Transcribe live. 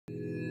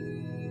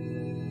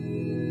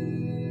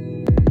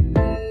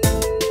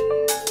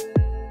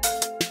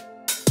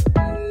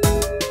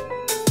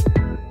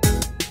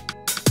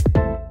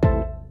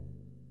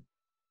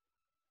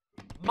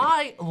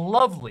my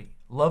lovely,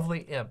 lovely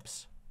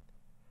imps.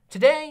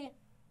 Today,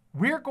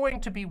 we're going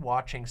to be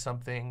watching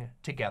something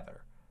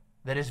together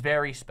that is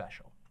very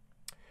special.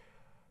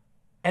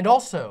 And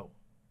also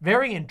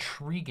very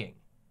intriguing.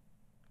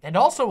 And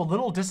also a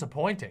little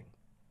disappointing.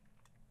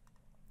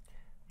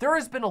 There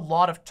has been a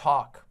lot of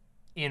talk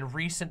in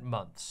recent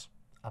months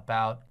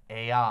about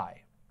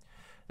AI.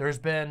 There's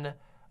been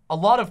a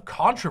lot of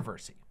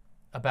controversy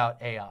about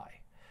AI.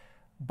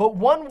 But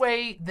one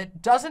way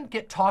that doesn't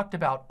get talked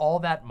about all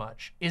that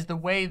much is the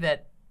way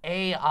that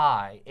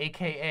AI,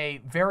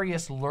 aka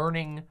various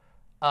learning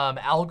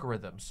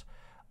algorithms,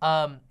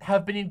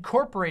 have been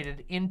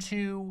incorporated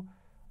into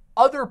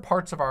other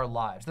parts of our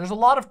lives. There's a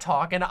lot of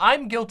talk, and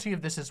I'm guilty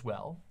of this as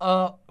well,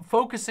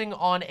 focusing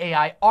on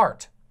AI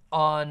art,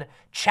 on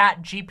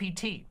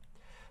ChatGPT.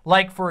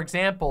 Like, for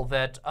example,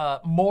 that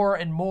more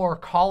and more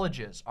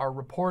colleges are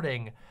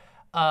reporting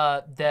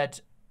that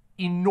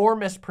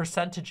enormous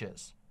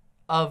percentages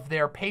of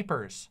their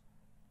papers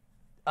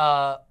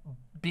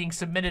being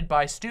submitted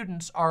by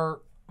students are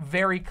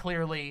very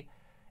clearly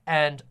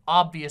and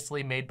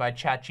obviously made by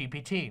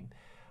ChatGPT.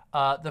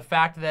 The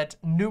fact that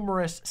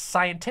numerous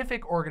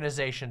scientific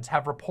organizations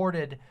have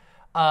reported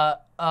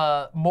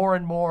more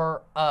and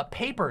more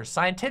papers,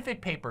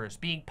 scientific papers,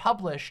 being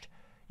published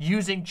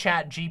using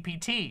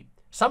ChatGPT,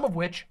 some of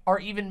which are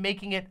even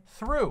making it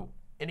through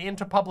and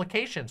into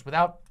publications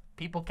without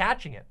people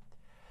catching it.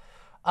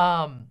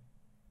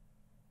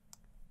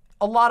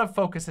 A lot of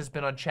focus has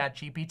been on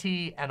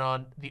ChatGPT and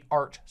on the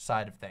art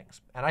side of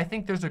things, and I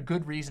think there's a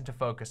good reason to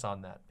focus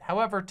on that.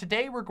 However,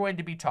 today we're going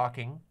to be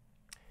talking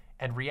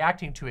and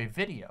reacting to a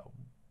video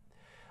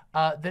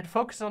that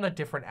focuses on a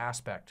different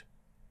aspect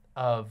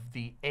of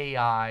the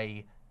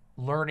AI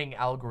learning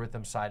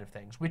algorithm side of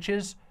things, which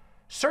is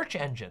search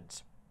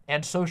engines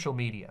and social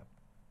media.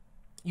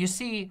 You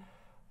see,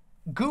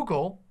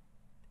 Google,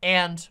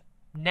 and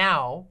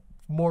now,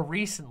 more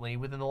recently,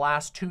 within the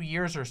last 2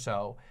 years or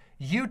so,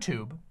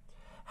 YouTube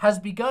has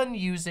begun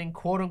using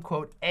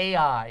quote-unquote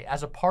AI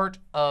as a part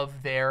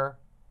of their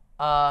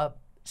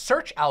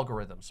search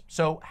algorithms.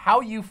 So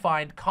how you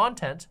find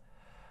content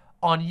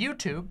on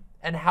YouTube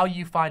and how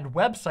you find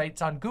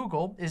websites on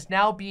Google is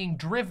now being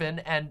driven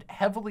and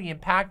heavily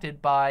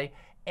impacted by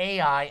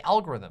AI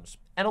algorithms.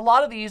 And a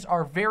lot of these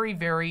are very,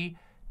 very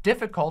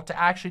difficult to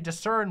actually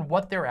discern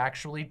what they're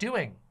actually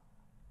doing.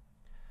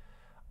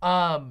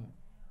 And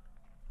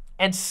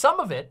some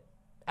of it,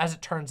 as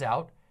it turns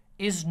out,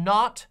 is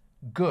not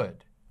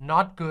good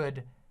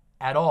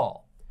at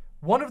all.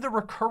 One of the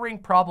recurring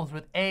problems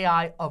with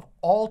AI of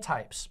all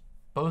types,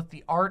 both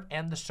the art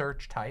and the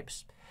search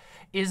types,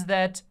 is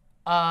that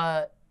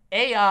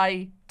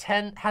AI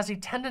has a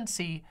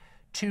tendency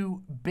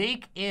to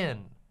bake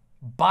in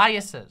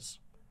biases,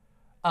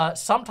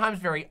 sometimes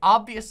very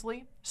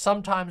obviously,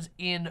 sometimes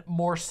in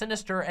more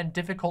sinister and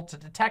difficult to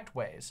detect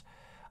ways,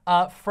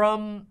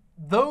 from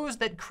those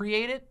that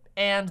create it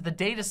and the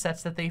data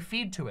sets that they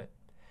feed to it,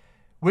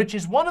 which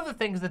is one of the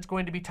things that's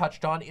going to be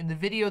touched on in the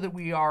video that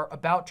we are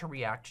about to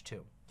react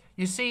to.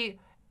 You see,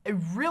 a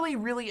really,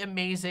 really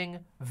amazing,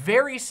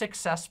 very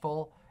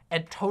successful,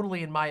 and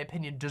totally, in my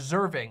opinion,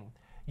 deserving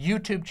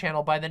YouTube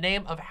channel by the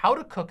name of How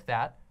to Cook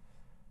That,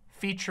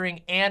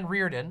 featuring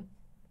Reardon,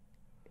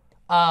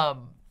 has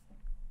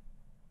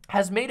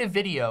made a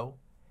video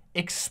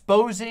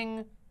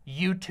exposing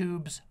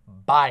YouTube's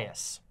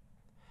bias.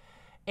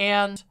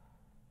 And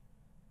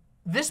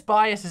this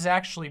bias is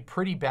actually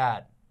pretty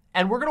bad.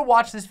 And we're going to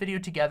watch this video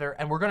together,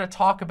 and we're going to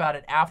talk about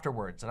it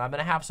afterwards. And I'm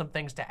going to have some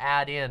things to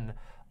add in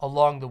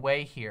along the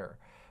way here.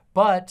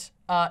 But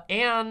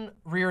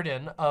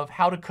Reardon of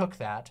How to Cook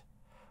That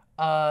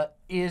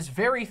is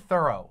very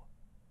thorough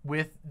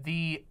with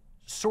the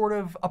sort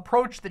of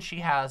approach that she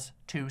has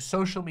to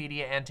social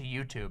media and to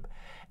YouTube.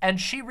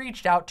 And she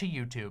reached out to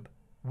YouTube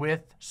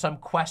with some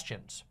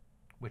questions,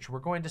 which we're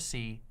going to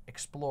see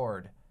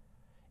explored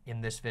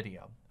in this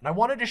video. And I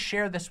wanted to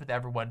share this with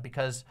everyone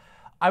because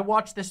I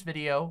watched this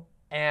video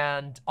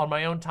and on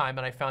my own time,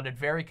 and I found it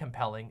very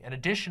compelling. And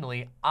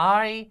additionally,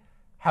 I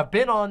have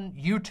been on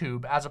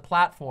YouTube as a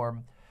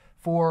platform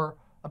for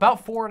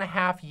about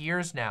 4.5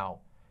 years now,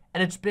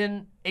 and it's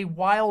been a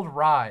wild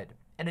ride,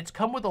 and it's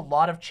come with a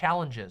lot of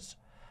challenges,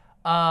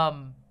 a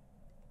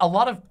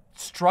lot of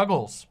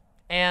struggles.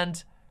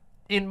 And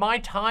in my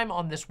time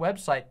on this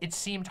website, it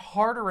seemed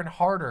harder and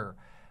harder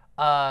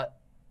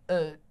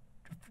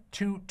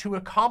to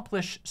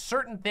accomplish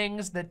certain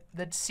things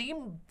that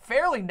seem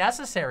fairly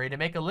necessary to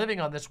make a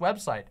living on this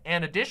website.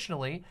 And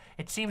additionally,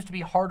 it seems to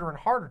be harder and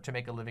harder to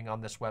make a living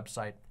on this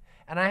website.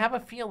 And I have a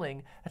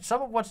feeling that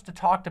some of what's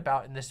talked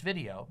about in this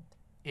video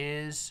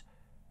is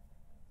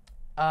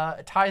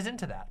ties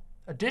into that.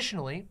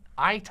 Additionally,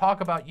 I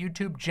talk about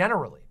YouTube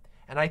generally,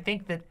 and I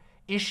think that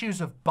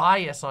issues of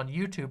bias on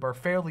YouTube are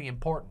fairly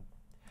important.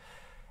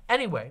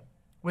 Anyway,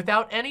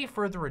 without any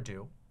further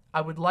ado, I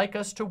would like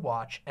us to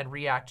watch and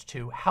react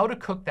to How to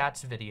Cook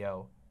That's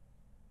video,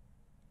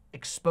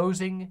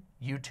 exposing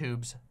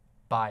YouTube's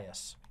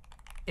bias.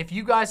 If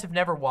you guys have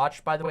never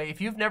watched, by the way, if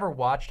you've never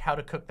watched How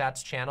to Cook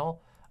That's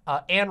channel,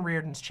 Ann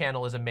Reardon's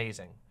channel is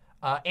amazing.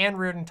 Ann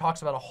Reardon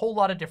talks about a whole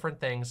lot of different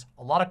things,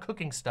 a lot of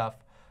cooking stuff,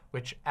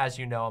 which, as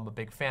you know, I'm a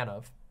big fan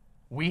of.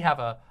 We have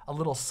a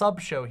little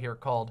sub show here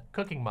called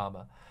Cooking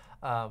Mama,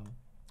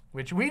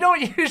 which we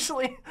don't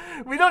usually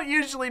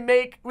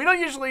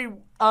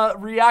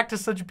react to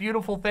such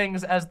beautiful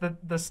things as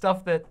the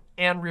stuff that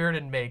Ann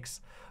Reardon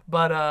makes,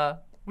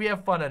 but we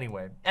have fun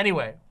anyway.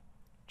 Anyway,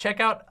 check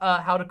out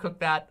how to cook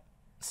that,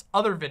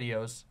 other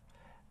videos,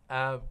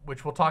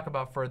 which we'll talk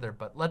about further,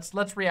 but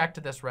let's react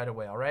to this right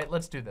away, all right?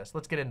 Let's do this.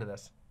 Let's get into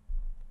this.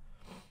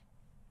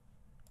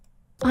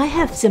 I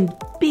have some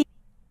big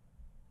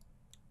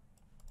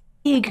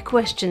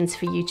questions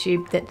for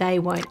YouTube that they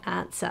won't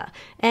answer,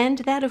 and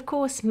that of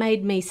course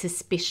made me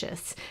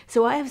suspicious.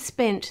 So I have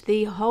spent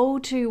the whole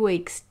 2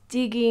 weeks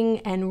digging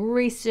and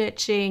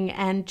researching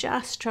and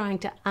just trying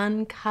to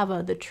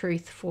uncover the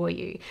truth for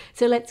you.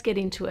 So let's get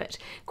into it.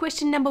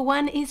 Question number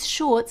 1, is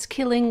shorts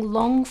killing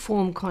long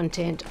form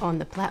content on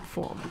the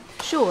platform?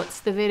 Shorts,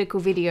 the vertical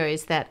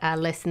videos that are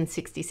less than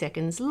 60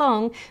 seconds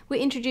long, were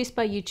introduced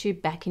by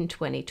YouTube back in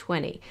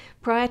 2020.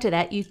 Prior to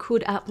that, you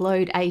could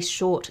upload a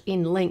short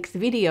in length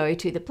video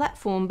to the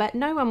platform, but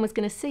no one was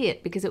going to see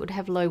it because it would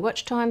have low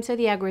watch time, so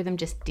the algorithm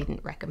just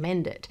didn't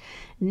recommend it.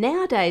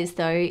 Nowadays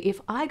though, if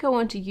I go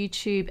onto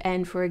YouTube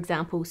and, for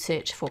example,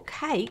 search for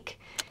cake,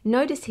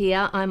 notice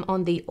here I'm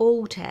on the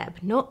All tab,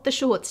 not the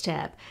Shorts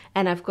tab,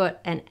 and I've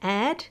got an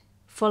ad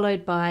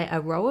followed by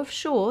a row of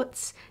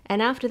shorts, and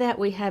after that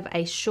we have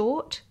a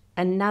short,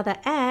 another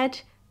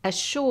ad, a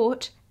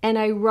short, and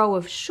a row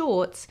of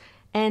shorts,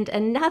 and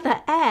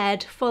another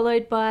ad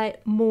followed by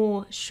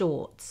more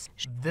shorts.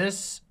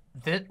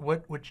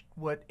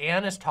 What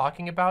Anne is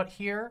talking about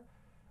here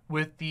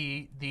with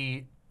the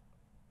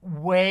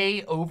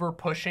way over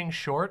pushing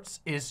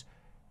shorts is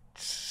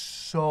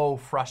so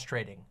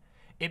frustrating.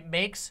 It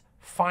makes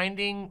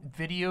finding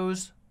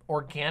videos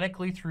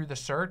organically through the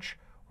search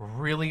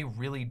really,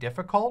 really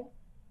difficult.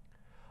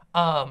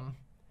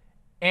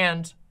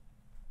 And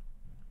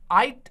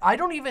I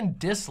don't even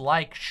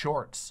dislike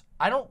shorts.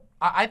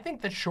 I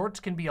think that shorts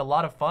can be a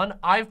lot of fun.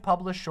 I've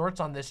published shorts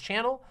on this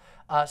channel.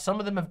 Some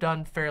of them have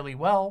done fairly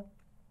well,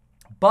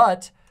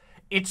 but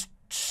it's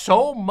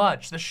so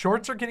much. The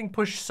shorts are getting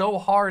pushed so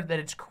hard that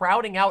it's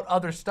crowding out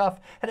other stuff,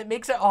 and it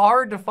makes it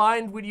hard to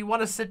find when you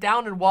want to sit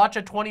down and watch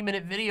a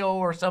 20-minute video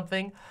or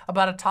something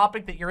about a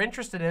topic that you're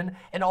interested in,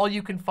 and all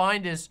you can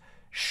find is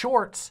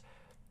shorts.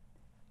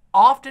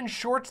 Often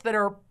shorts that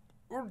are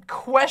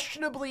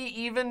questionably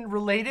even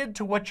related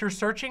to what you're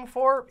searching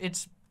for.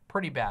 It's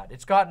pretty bad.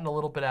 It's gotten a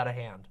little bit out of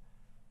hand,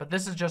 but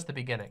this is just the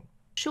beginning.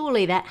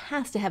 Surely that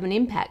has to have an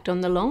impact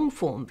on the long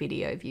form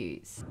video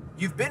views.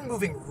 You've been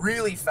moving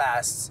really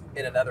fast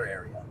in another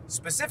area,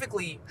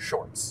 specifically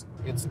shorts.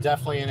 It's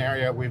definitely an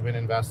area we've been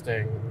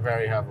investing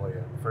very heavily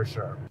in, for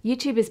sure.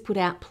 YouTube has put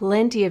out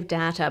plenty of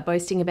data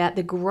boasting about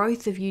the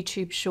growth of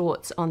YouTube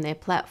Shorts on their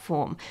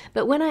platform.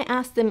 But when I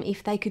asked them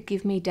if they could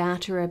give me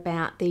data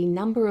about the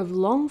number of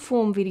long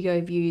form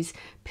video views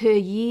per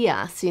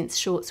year since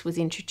Shorts was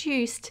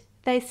introduced,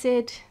 they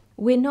said,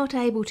 "We're not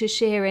able to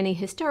share any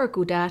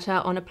historical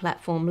data on a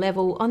platform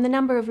level on the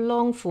number of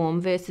long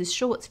form versus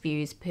shorts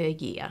views per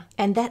year."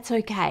 And that's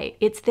okay.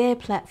 It's their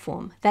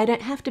platform. They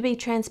don't have to be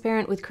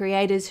transparent with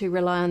creators who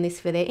rely on this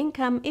for their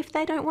income if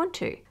they don't want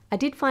to. I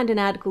did find an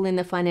article in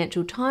the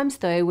Financial Times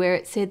though where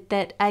it said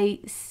that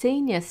a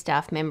senior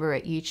staff member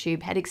at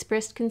YouTube had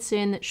expressed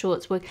concern that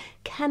shorts were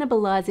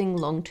cannibalizing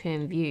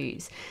long-term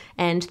views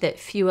and that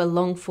fewer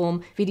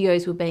long-form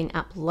videos were being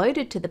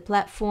uploaded to the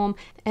platform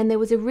and there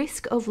was a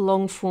risk of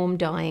long-form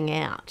dying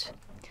out.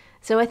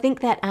 So I think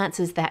that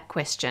answers that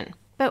question.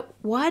 But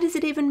why does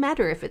it even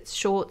matter if it's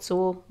shorts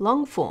or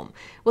long form?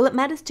 Well, it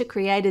matters to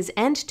creators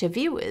and to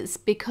viewers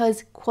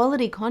because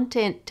quality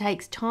content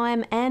takes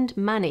time and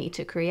money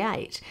to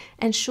create,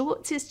 and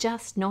shorts is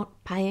just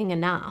not paying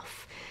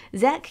enough.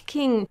 Zach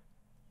King.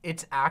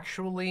 It's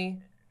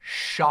actually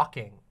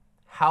shocking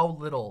how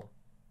little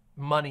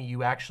money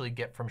you actually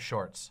get from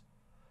shorts.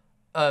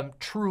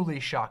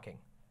 Truly shocking.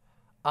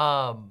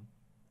 I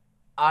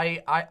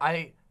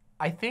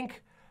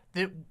think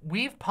that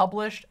we've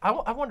published, I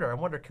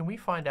wonder, can we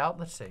find out?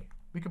 Let's see.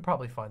 We could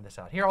probably find this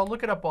out. Here, I'll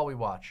look it up while we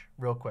watch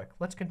real quick.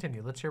 Let's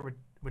continue. Let's hear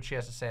what she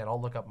has to say, and I'll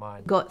look up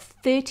mine. Got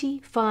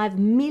 35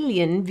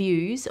 million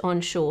views on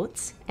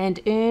shorts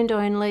and earned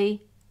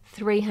only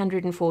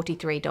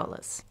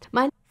 $343.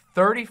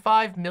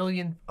 35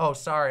 million. Oh,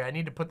 sorry. I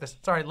need to put this.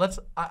 Sorry.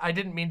 I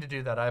didn't mean to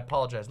do that. I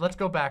apologize. Let's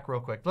go back real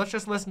quick. Let's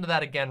just listen to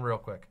that again real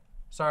quick.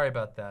 Sorry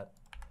about that.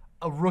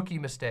 A rookie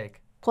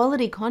mistake.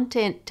 Quality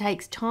content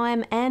takes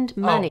time and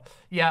money. Oh,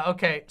 yeah,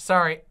 okay,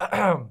 sorry.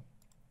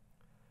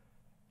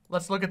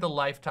 Let's look at the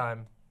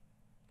lifetime.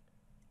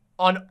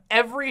 On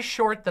every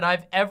short that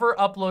I've ever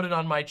uploaded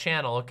on my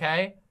channel,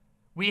 okay?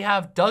 We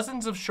have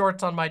dozens of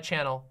shorts on my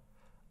channel.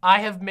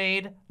 I have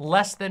made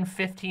less than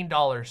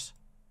 $15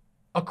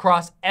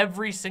 across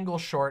every single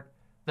short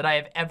that I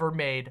have ever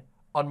made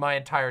on my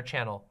entire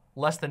channel.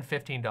 Less than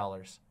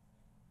 $15.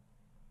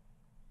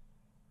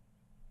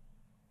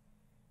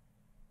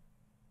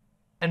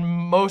 And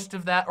most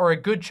of that, or a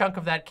good chunk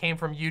of that, came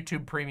from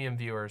YouTube Premium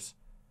viewers.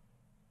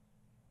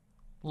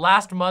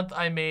 Last month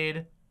I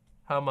made,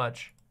 how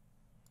much?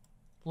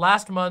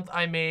 Last month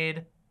I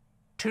made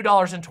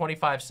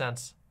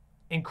 $2.25.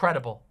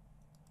 Incredible.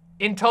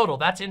 In total,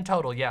 that's in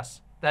total,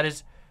 yes. That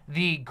is,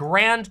 the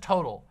grand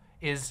total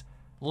is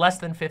less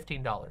than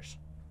 $15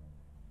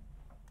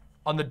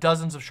 on the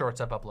dozens of shorts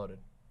I've uploaded.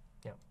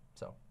 Yeah,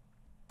 so.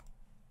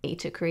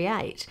 To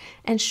create,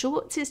 and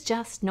Shorts is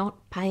just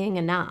not paying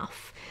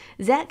enough.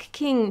 Zach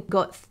King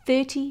got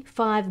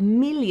 35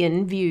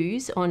 million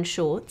views on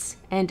Shorts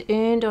and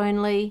earned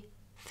only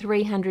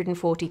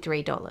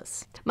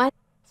 $343.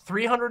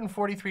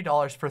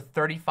 $343 for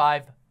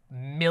 35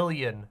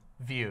 million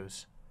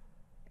views.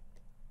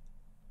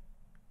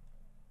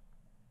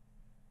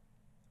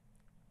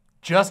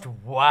 Just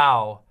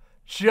wow.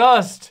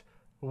 Just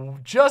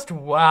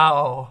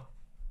wow.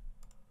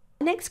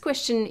 The next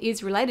question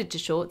is related to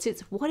Shorts.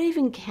 It's what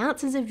even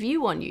counts as a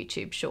view on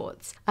YouTube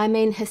Shorts? I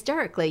mean,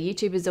 historically,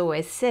 YouTube has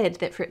always said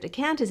that for it to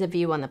count as a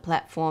view on the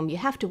platform, you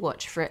have to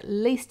watch for at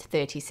least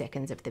 30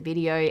 seconds of the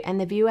video,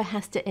 and the viewer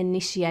has to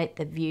initiate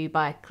the view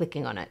by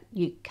clicking on it.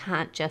 You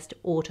can't just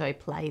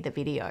autoplay the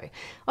video.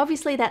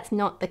 Obviously, that's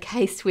not the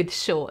case with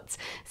Shorts.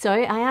 So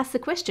I asked the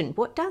question,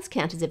 what does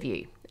count as a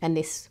view? And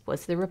this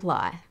was the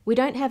reply. We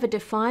don't have a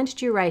defined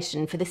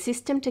duration for the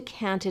system to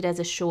count it as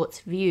a Shorts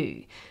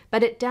view,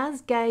 but it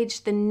does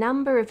gauge the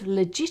number of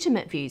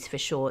legitimate views for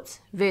Shorts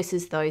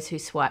versus those who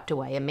swiped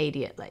away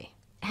immediately.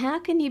 How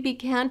can you be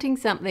counting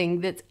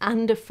something that's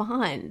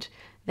undefined?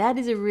 That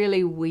is a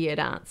really weird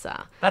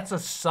answer. That's a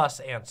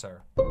sus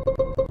answer.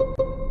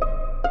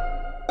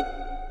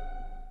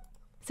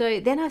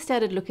 So then I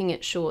started looking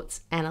at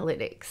Shorts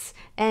analytics,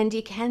 and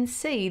you can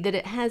see that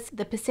it has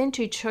the percent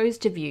who chose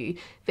to view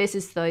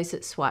versus those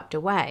that swiped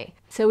away.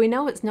 So we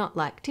know it's not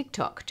like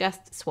TikTok,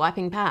 just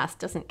swiping past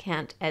doesn't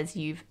count as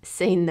you've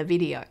seen the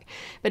video.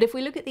 But if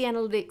we look at the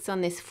analytics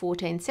on this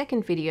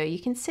 14-second video, you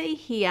can see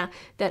here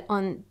that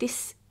on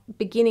this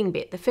beginning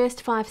bit, the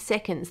first 5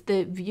 seconds,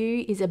 the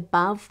view is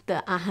above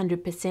the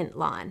 100%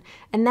 line.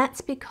 And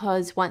that's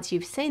because once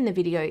you've seen the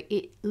video,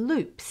 it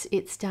loops,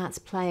 it starts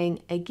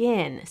playing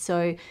again.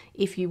 So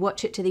if you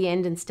watch it to the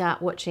end and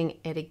start watching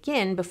it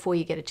again before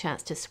you get a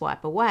chance to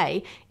swipe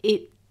away,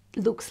 it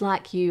looks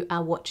like you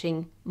are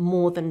watching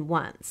more than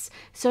once.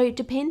 So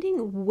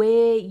depending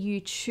where you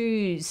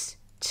choose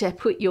to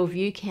put your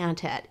view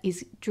count at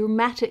is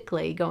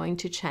dramatically going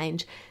to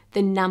change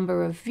the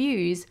number of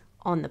views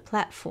on the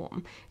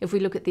platform. If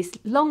we look at this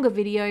longer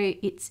video,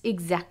 it's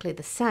exactly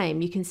the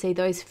same. You can see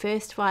those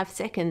first 5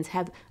 seconds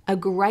have a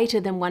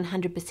greater than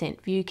 100%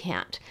 view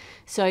count.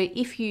 So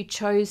if you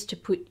chose to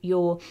put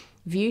your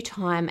view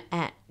time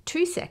at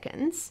 2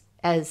 seconds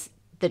as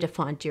the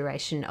defined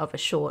duration of a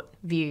short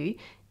view,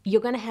 you're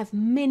going to have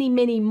many,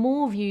 many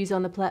more views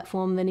on the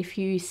platform than if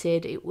you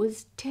said it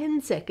was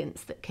 10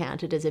 seconds that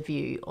counted as a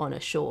view on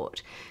a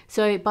short.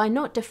 So by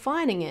not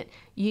defining it,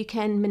 you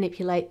can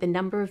manipulate the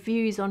number of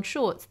views on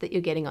shorts that you're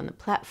getting on the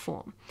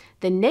platform.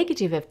 The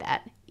negative of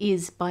that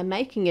is by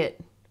making it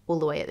all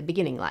the way at the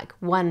beginning, like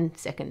 1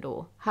 second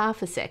or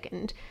half a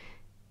second,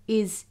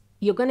 is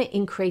you're going to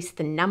increase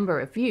the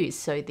number of views,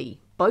 so the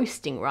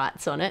boasting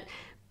rights on it,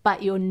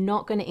 but you're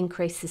not going to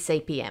increase the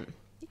CPM.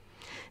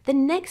 The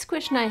next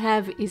question I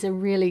have is a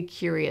really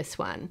curious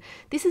one.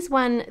 This is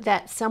one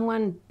that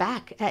someone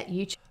back at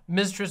YouTube...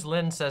 Mistress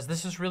Lynn says,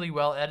 this is really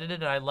well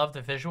edited and I love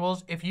the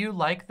visuals. If you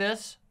like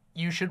this,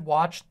 you should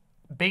watch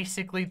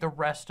basically the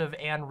rest of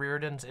Ann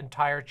Reardon's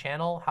entire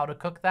channel, How to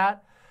Cook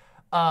That.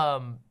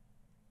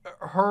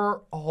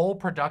 Her whole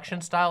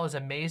production style is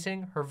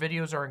amazing. Her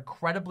videos are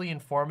incredibly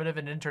informative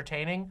and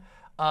entertaining.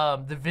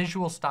 The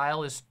visual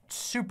style is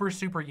super,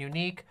 super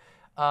unique.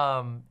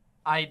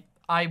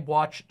 I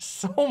watch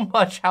so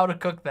much How to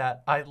Cook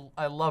That.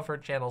 I love her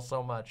channel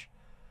so much.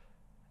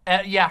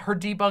 Yeah, her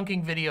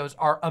debunking videos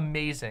are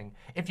amazing.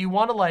 If you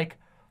want to, like,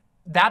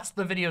 that's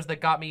the videos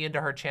that got me into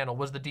her channel,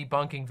 was the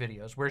debunking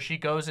videos, where she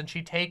goes and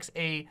she takes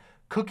a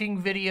cooking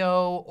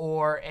video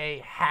or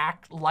a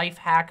life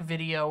hack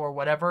video or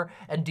whatever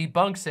and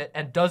debunks it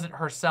and does it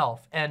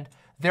herself. And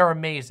they're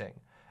amazing.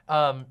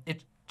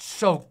 It's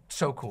so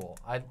cool.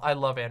 I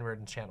love Ann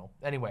Reardon's channel.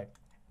 Anyway,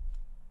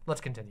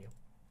 let's continue.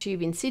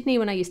 In Sydney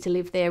when I used to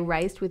live there,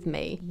 Raised With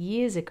Me,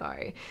 years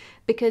ago,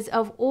 because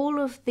of all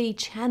of the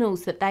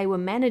channels that they were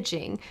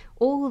managing,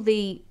 all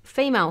the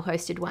female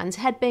hosted ones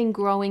had been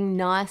growing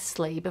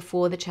nicely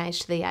before the change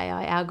to the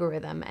AI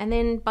algorithm. And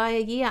then by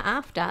a year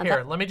after...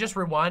 Here, let me just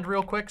rewind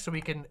real quick so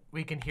we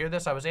can hear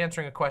this. I was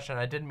answering a question.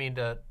 I didn't mean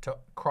to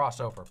cross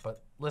over,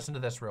 but listen to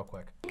this real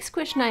quick. Next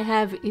question I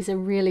have is a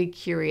really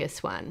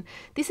curious one.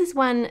 This is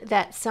one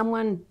that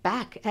someone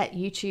back at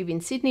YouTube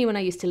in Sydney when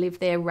I used to live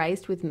there,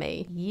 Raised With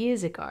Me,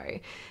 years ago,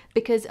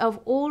 because of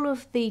all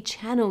of the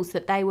channels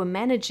that they were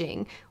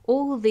managing,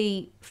 all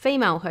the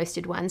female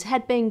hosted ones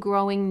had been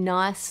growing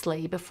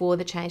nicely before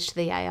the change to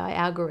the AI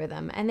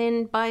algorithm. And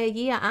then by a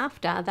year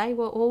after, they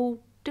were all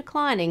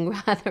declining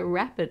rather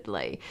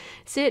rapidly.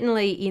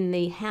 Certainly in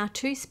the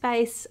how-to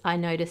space, I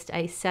noticed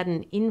a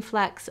sudden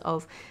influx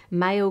of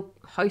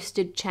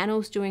male-hosted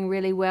channels doing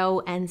really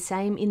well, and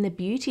same in the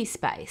beauty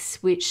space,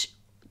 which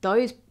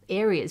those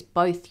areas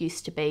both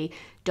used to be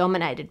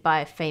dominated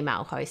by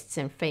female hosts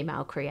and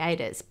female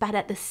creators. But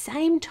at the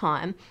same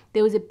time,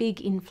 there was a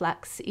big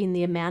influx in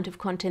the amount of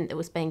content that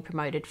was being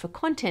promoted for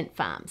content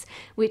farms,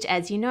 which,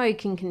 as you know,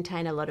 can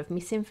contain a lot of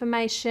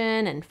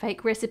misinformation and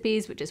fake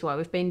recipes, which is why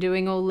we've been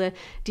doing all the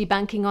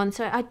debunking on.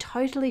 So I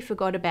totally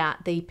forgot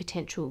about the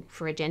potential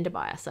for a gender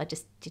bias. I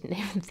just didn't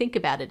even think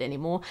about it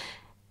anymore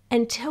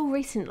until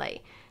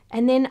recently.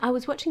 And then I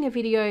was watching a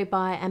video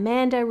by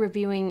Amanda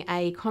reviewing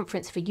a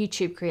conference for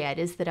YouTube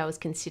creators that I was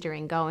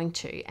considering going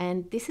to,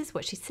 and this is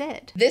what she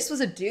said. This was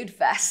a dude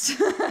fest.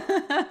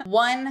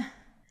 One,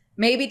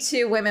 maybe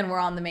two women were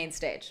on the main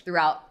stage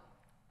throughout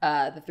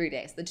the 2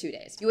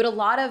 days. You had a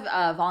lot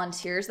of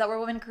volunteers that were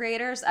women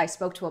creators. I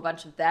spoke to a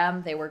bunch of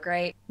them. They were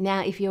great.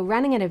 Now, if you're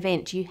running an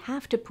event, you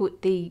have to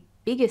put the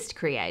biggest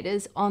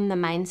creators on the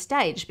main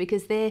stage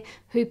because they're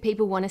who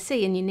people want to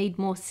see, and you need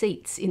more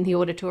seats in the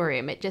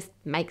auditorium. It just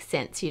makes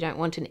sense. You don't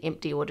want an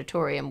empty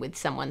auditorium with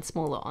someone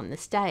smaller on the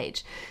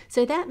stage.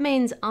 So that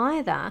means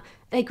either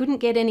they couldn't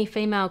get any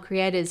female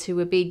creators who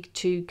were big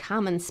to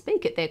come and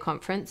speak at their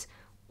conference,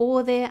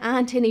 or there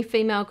aren't any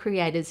female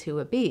creators who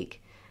are big.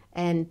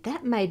 And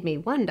that made me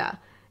wonder.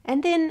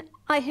 And then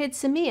I heard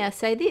Samir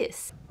say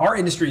this. Our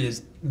industry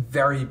is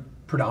very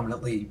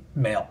predominantly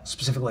male,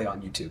 specifically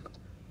on YouTube.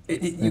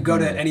 You go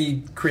to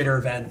any creator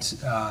event,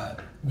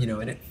 you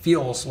know, and it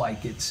feels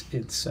like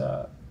it's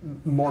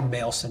more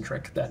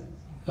male-centric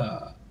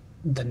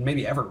than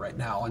maybe ever right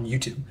now on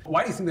YouTube.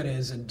 Why do you think that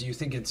is, and do you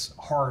think it's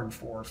hard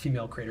for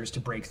female creators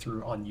to break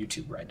through on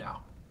YouTube right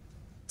now?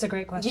 It's a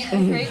great question.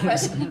 Yeah, great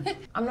question.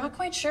 I'm not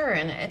quite sure,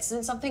 and it's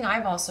something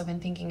I've also been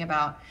thinking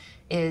about.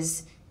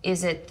 Is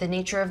it the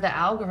nature of the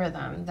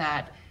algorithm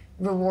that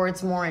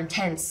rewards more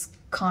intense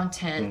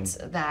content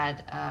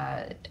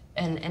that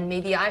and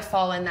maybe I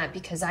fall in that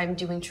because I'm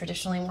doing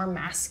traditionally more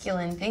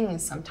masculine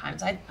things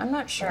sometimes. I'm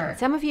not sure.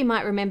 Some of you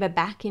might remember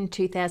back in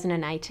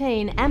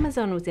 2018,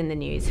 Amazon was in the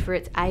news for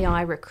its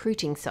AI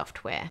recruiting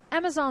software.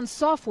 Amazon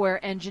software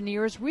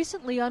engineers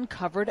recently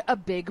uncovered a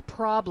big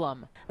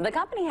problem. The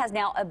company has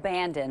now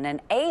abandoned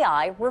an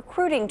AI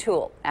recruiting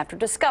tool after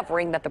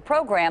discovering that the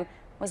program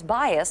was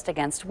biased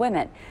against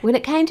women. When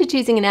it came to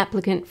choosing an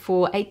applicant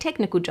for a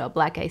technical job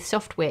like a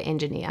software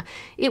engineer,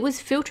 it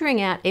was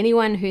filtering out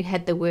anyone who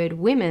had the word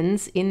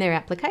women's in their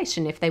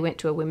application if they went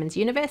to a women's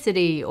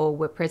university or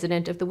were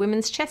president of the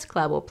women's chess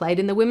club or played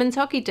in the women's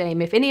hockey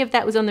team. If any of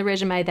that was on the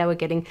resume, they were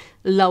getting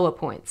lower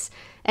points.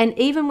 And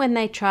even when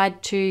they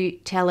tried to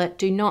tell it,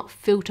 do not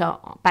filter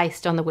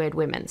based on the word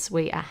women's,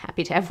 we are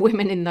happy to have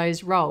women in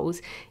those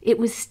roles, it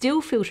was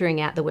still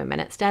filtering out the women.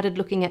 It started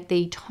looking at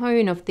the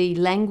tone of the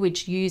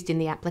language used in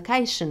the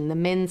application. The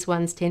men's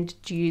ones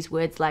tended to use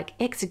words like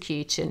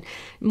execute and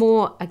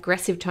more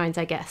aggressive tones,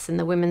 I guess, and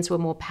the women's were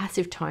more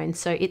passive tones.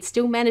 So it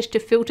still managed to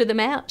filter them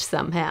out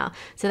somehow.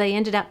 So they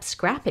ended up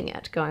scrapping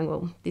it, going,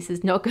 well, this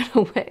is not going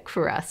to work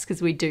for us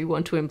because we do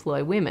want to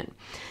employ women.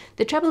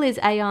 The trouble is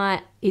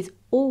AI is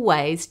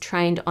always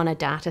trained on a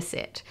data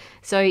set.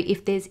 So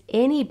if there's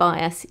any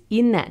bias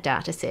in that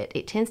data set,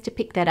 it tends to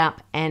pick that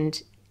up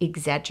and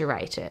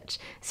exaggerate it.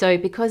 So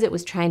because it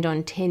was trained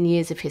on 10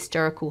 years of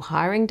historical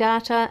hiring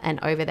data, and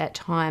over that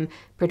time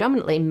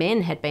predominantly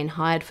men had been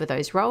hired for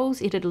those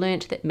roles, it had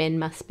learnt that men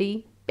must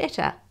be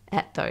better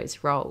at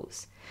those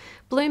roles.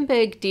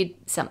 Bloomberg did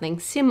something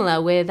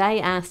similar where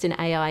they asked an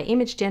AI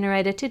image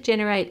generator to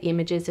generate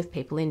images of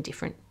people in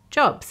different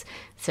jobs.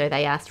 So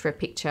they asked for a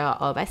picture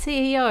of a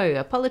CEO,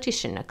 a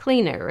politician, a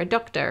cleaner, a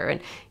doctor,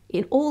 and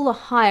in all the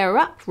higher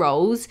up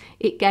roles,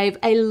 it gave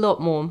a lot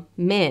more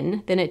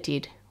men than it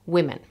did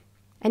women.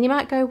 And you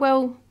might go,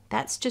 well,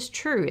 that's just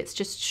true. It's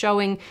just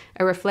showing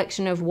a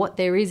reflection of what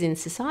there is in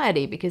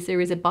society because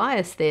there is a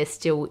bias there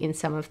still in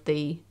some of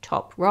the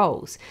top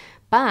roles.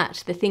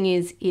 But the thing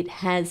is, it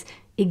has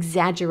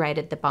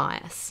exaggerated the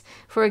bias.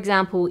 For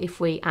example, if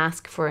we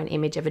ask for an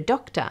image of a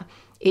doctor,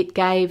 it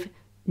gave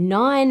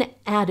 9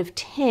 out of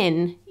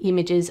 10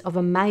 images of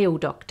a male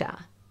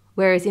doctor,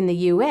 whereas in the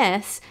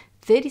US,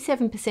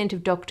 37%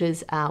 of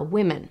doctors are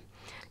women.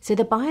 So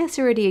the bias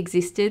already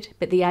existed,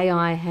 but the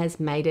AI has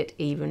made it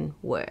even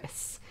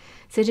worse.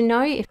 So to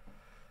know if...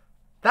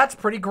 That's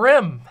pretty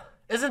grim,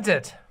 isn't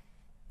it?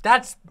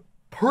 That's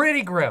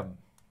pretty grim.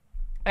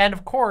 And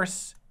of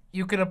course,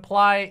 you can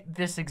apply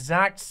these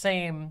exact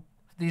same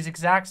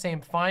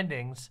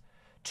findings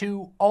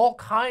to all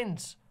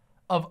kinds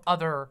of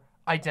other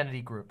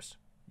identity groups.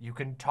 You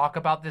can talk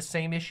about the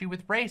same issue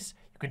with race.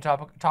 You can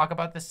talk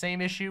about the same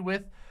issue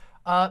with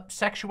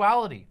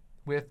sexuality,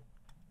 with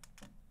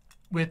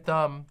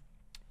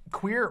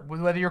queer,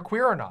 whether you're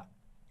queer or not.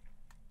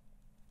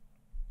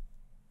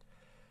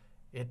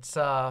 It's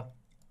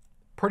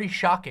pretty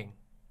shocking.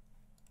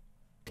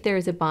 If there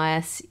is a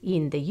bias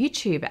in the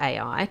YouTube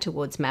AI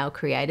towards male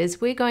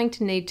creators, we're going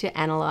to need to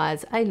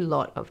analyze a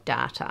lot of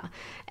data.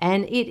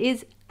 And it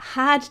is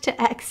hard to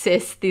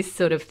access this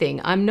sort of thing.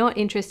 I'm not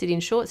interested in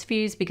shorts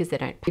views because they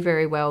don't pay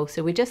very well,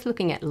 so we're just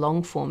looking at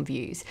long form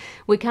views.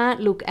 We can't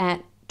look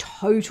at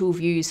total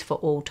views for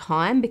all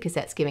time because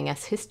that's giving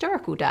us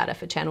historical data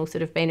for channels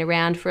that have been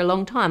around for a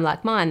long time,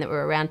 like mine that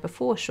were around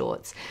before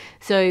shorts.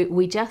 So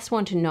we just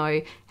want to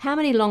know how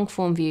many long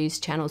form views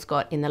channels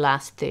got in the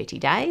last 30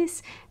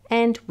 days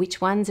and which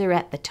ones are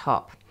at the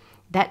top.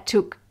 That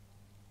took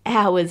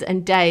hours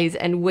and days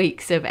and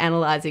weeks of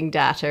analysing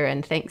data,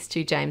 and thanks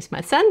to James,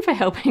 my son, for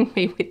helping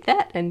me with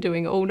that and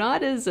doing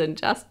all-nighters and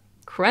just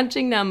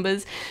crunching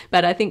numbers.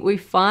 But I think we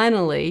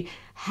finally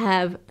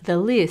have the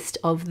list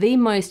of the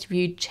most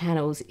viewed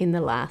channels in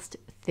the last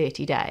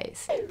 30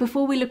 days.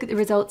 Before we look at the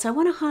results, I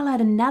want to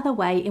highlight another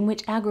way in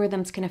which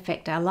algorithms can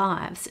affect our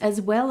lives. As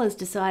well as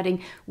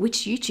deciding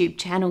which YouTube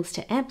channels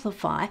to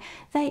amplify,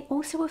 they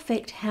also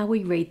affect how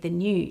we read the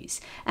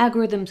news.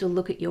 Algorithms will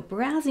look at your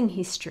browsing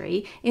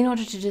history in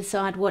order to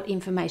decide what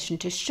information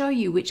to show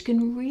you, which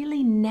can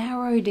really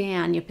narrow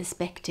down your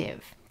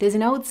perspective. There's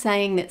an old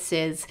saying that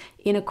says,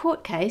 in a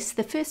court case,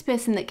 the first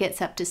person that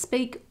gets up to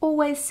speak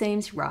always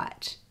seems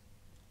right,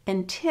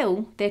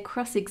 until they're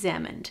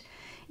cross-examined.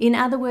 In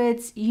other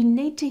words, you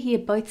need to hear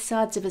both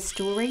sides of a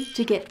story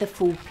to get the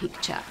full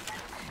picture.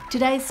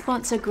 Today's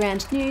sponsor,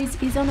 Ground News,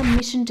 is on a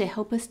mission to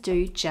help us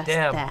do just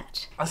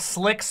that. A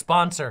slick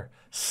sponsor.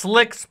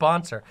 Slick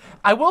sponsor.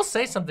 I will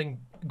say something.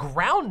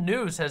 Ground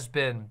News has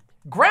been,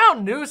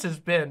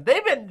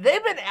 they've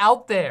been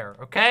out there,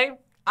 okay?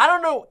 I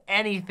don't know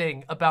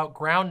anything about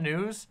Ground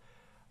News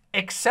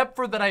except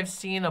for that I've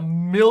seen a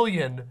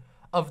million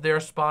of their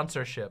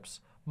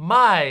sponsorships.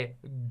 My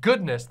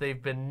goodness,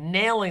 they've been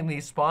nailing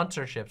these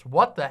sponsorships.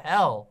 What the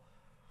hell?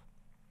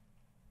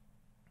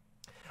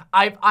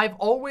 I've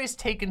always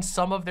taken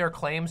some of their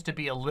claims to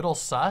be a little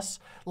sus.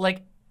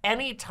 Like,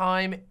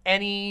 anytime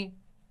any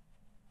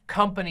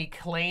company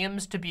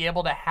claims to be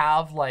able to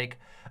have, like,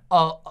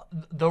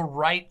 the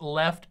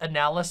right-left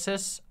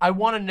analysis, I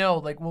want to know,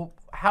 like, well,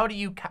 how do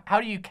you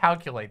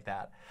calculate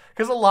that?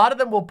 Because a lot of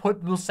them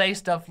will say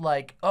stuff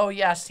like, oh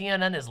yeah,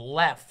 CNN is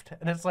left,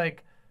 and it's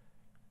like,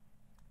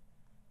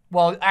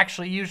 well,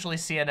 actually, usually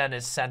CNN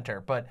is center,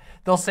 but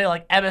they'll say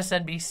like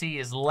MSNBC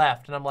is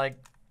left, and I'm like,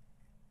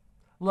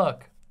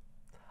 look,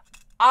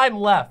 I'm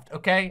left,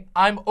 okay?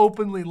 I'm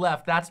openly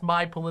left. That's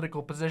my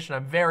political position.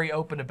 I'm very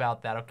open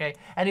about that, okay?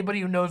 Anybody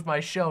who knows my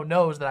show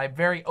knows that I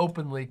very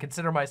openly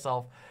consider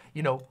myself,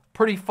 you know,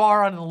 pretty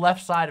far on the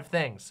left side of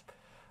things.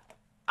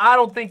 I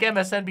don't think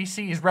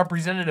MSNBC is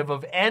representative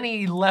of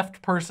any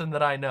left person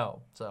that I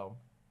know, so.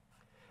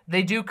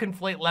 They do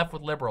conflate left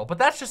with liberal, but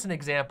that's just an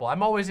example.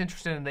 I'm always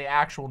interested in the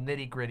actual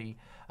nitty-gritty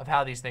of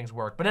how these things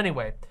work. But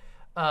anyway,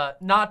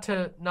 not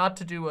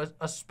to do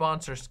a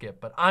sponsor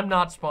skip, but I'm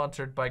not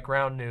sponsored by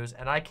Ground News,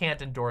 and I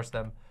can't endorse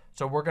them.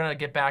 So we're gonna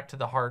get back to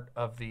the heart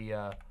of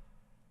the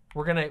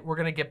we're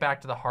gonna get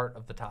back to the heart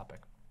of the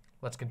topic.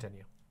 Let's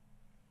continue.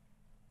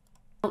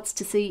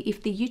 To see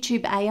if the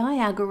YouTube AI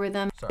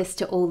algorithm is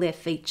to all their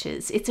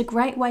features. It's a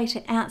great way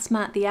to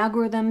outsmart the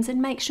algorithms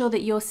and make sure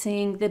that you're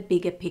seeing the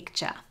bigger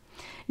picture.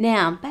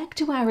 Now, back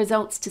to our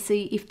results to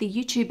see if the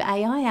YouTube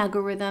AI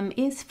algorithm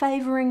is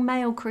favouring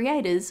male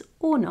creators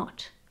or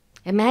not.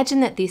 Imagine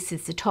that this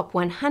is the top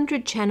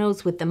 100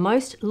 channels with the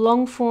most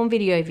long-form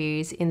video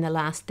views in the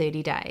last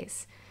 30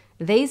 days.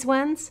 These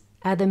ones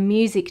are the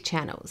music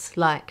channels,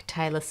 like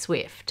Taylor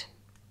Swift.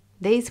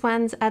 These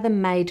ones are the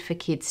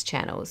made-for-kids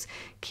channels.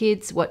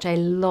 Kids watch a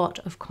lot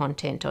of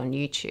content on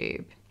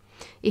YouTube.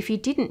 If you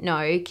didn't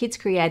know, kids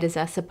creators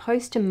are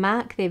supposed to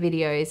mark their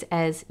videos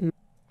as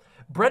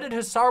Brendan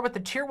Hussar with the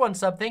tier 1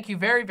 sub, thank you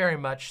very, very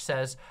much,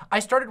 says, I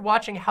started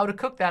watching How to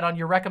Cook That on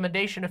your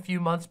recommendation a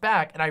few months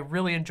back, and I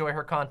really enjoy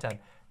her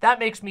content. That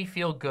makes me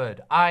feel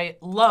good. I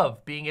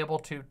love being able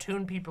to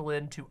tune people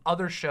into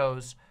other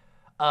shows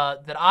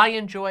that I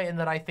enjoy and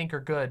that I think are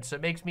good. So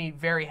it makes me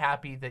very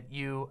happy that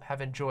you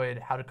have enjoyed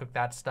How to Cook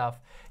That stuff.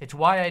 It's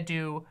why I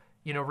do,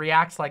 you know,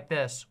 reacts like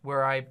this,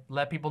 where I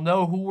let people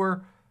know who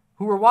we're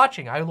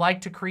watching. I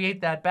like to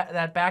create that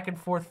back and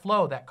forth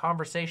flow. That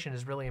conversation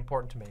is really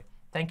important to me.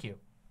 Thank you.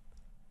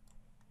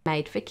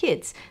 Made for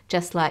kids,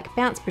 just like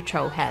Bounce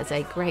Patrol has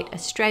a great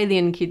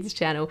Australian kids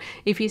channel.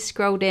 If you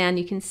scroll down,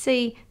 you can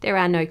see there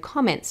are no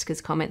comments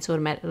because comments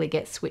automatically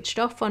get switched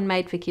off on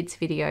Made for Kids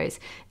videos.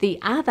 The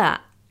other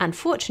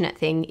unfortunate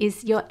thing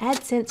is your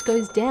AdSense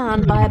goes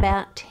down by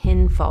about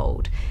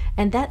tenfold,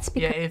 and that's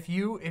because if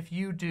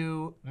you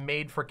do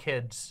Made for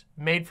Kids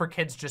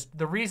just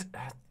the reason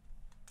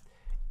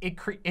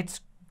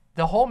it's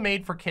the whole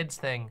Made for Kids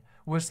thing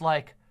was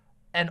like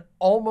an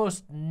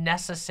almost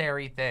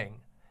necessary thing.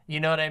 You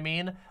know what I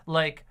mean?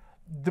 Like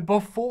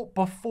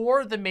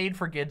before the Made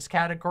for Kids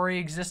category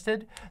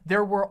existed,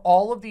 there were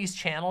all of these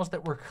channels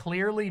that were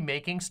clearly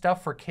making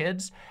stuff for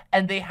kids,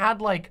 and they had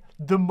like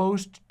the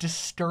most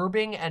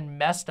disturbing and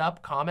messed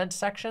up comment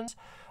sections.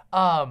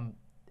 And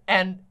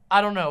I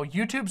don't know,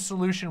 YouTube's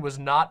solution was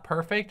not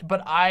perfect,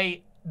 but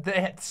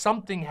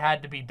something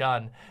had to be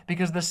done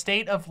because the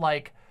state of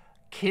like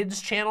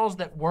kids channels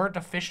that weren't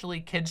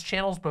officially kids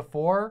channels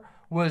before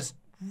was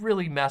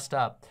really messed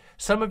up.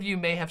 Some of you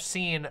may have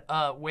seen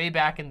way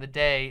back in the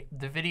day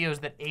the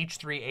videos that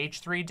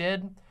H3H3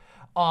 did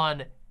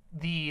on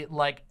the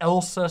like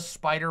Elsa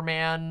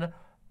Spider-Man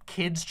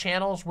kids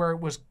channels, where it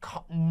was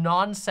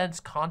nonsense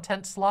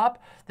content slop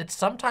that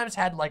sometimes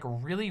had like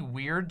really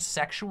weird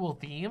sexual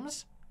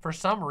themes for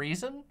some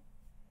reason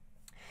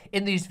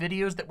in these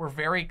videos that were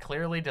very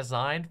clearly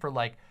designed for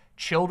like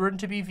children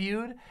to be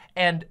viewed.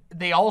 And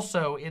they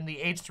also, in the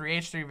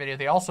H3H3 video,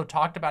 they also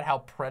talked about how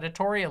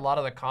predatory a lot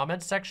of the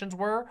comment sections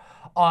were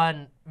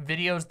on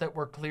videos that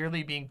were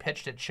clearly being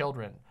pitched at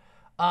children.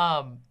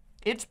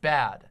 It's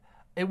bad.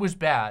 It was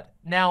bad.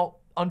 Now,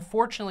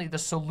 unfortunately, the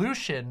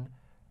solution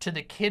to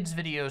the kids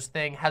videos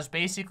thing has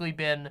basically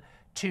been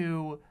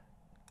to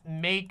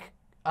make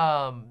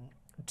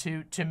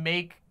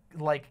make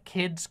like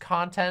kids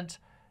content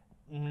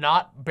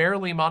not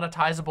barely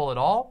monetizable at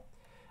all.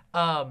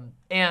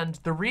 And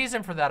the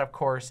reason for that, of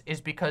course,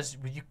 is because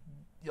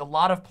a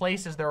lot of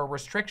places there are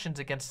restrictions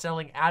against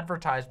selling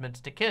advertisements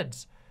to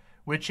kids,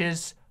 which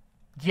is,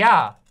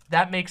 yeah,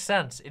 that makes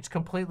sense. It's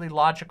completely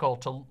logical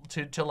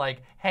to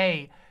like,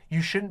 hey,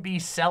 you shouldn't be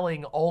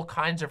selling all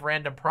kinds of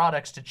random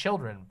products to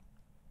children.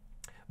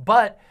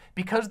 But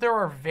because there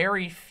are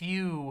very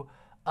few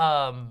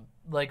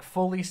like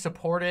fully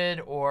supported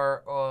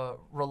or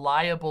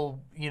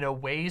reliable,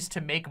 ways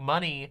to make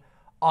money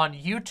on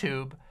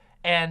YouTube,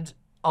 and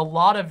a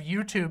lot of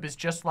YouTube is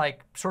just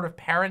like sort of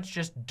parents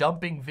just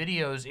dumping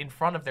videos in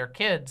front of their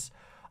kids,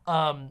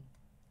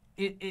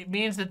 it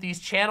means that these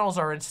channels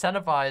are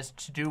incentivized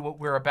to do what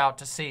we're about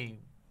to see,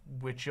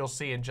 which you'll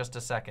see in just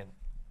a second.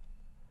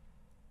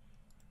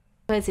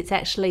 It's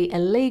actually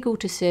illegal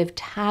to serve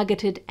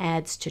targeted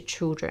ads to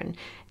children.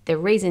 The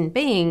reason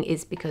being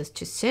is because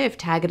to serve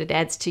targeted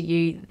ads to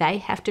you, they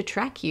have to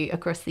track you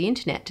across the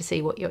internet to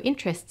see what your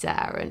interests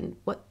are and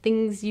what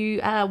things you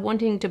are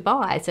wanting to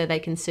buy, so they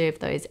can serve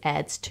those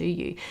ads to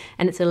you.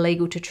 And it's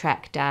illegal to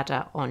track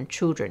data on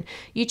children.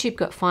 YouTube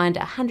got fined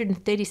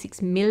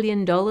 $136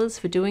 million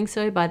for doing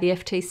so by the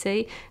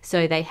FTC,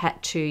 so they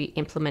had to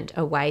implement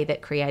a way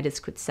that creators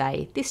could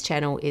say, this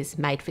channel is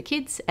made for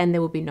kids and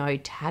there will be no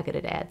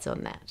targeted ads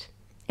on that.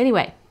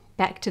 Anyway,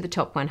 back to the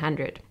top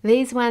 100.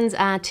 These ones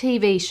are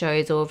TV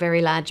shows or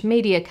very large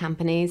media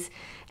companies,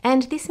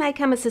 and this may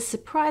come as a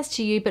surprise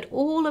to you, but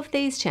all of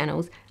these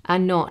channels are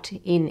not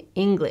in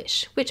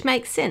English, which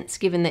makes sense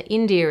given that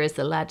India is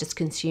the largest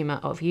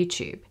consumer of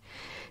YouTube.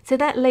 So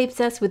that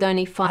leaves us with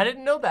only 5. I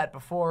didn't know that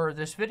before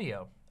this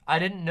video. I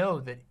didn't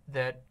know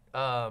that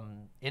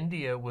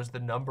India was the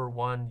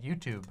 #1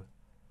 YouTube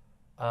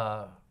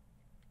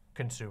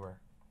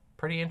consumer.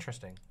 Pretty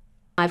interesting.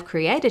 5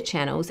 creator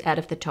channels out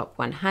of the top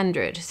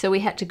 100, so we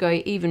had to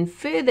go even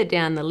further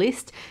down the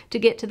list to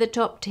get to the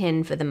top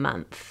 10 for the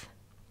month.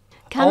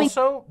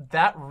 Also,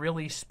 that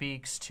really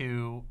speaks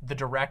to the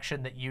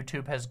direction that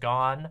YouTube has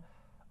gone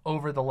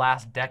over the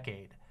last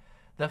decade.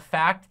 The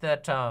fact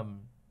that, a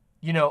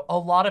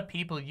lot of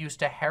people used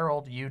to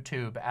herald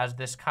YouTube as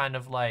this kind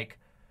of like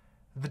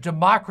the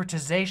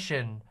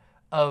democratization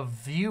of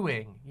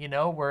viewing,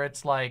 where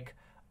it's like,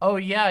 oh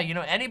yeah,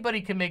 anybody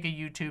can make a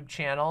YouTube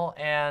channel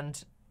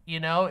and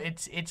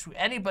it's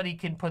anybody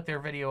can put their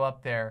video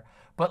up there.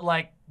 But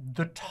like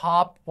the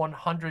top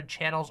 100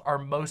 channels are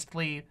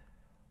mostly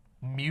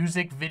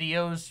music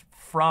videos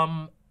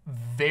from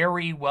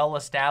very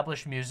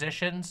well-established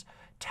musicians,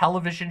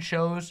 television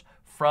shows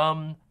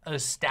from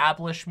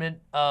establishment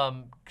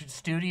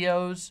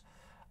studios,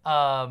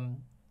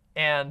 and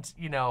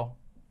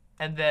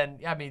then,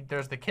 I mean,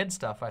 there's the kid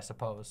stuff, I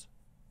suppose.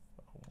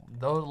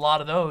 Though a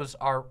lot of those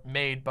are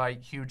made by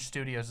huge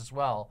studios as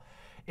well.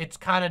 It's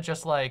kind of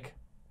just like,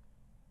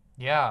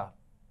 yeah,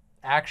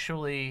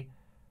 actually,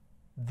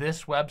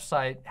 this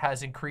website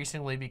has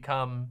increasingly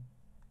become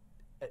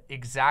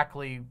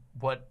exactly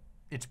what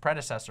its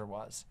predecessor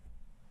was.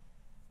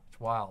 It's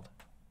wild.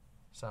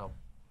 So,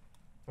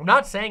 I'm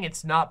not saying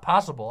it's not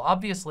possible.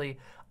 Obviously,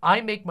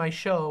 I make my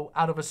show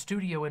out of a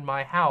studio in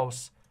my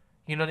house,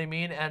 you know what I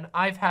mean? And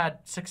I've had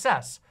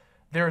success.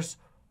 There's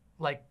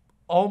like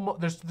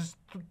there's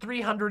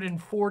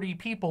 340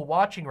 people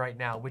watching right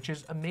now, which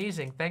is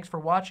amazing. Thanks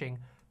for watching.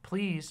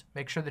 Please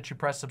make sure that you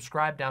press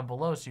subscribe down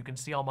below so you can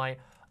see all my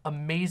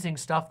amazing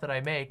stuff that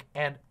I make.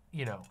 And,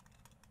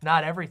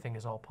 not everything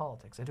is all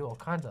politics. I do all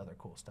kinds of other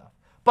cool stuff.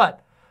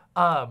 But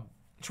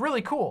it's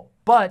really cool.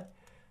 But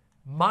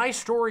my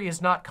story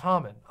is not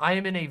common. I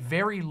am in a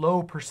very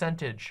low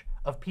percentage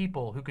of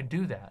people who can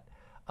do that.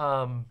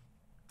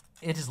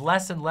 It is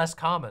less and less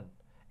common.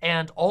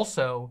 And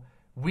also,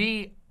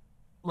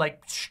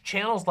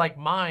 channels like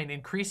mine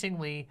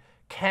increasingly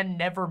can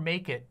never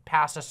make it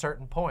past a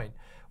certain point.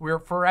 We're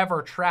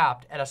forever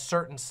trapped at a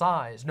certain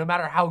size, no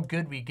matter how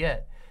good we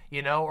get,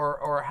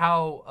 or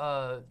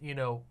how,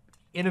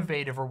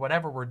 innovative or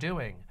whatever we're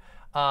doing,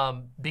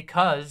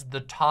 because the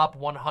top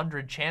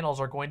 100 channels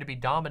are going to be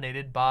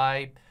dominated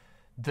by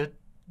the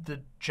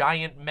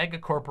giant mega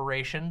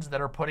corporations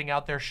that are putting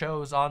out their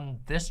shows on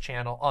this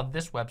channel, on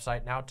this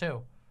website now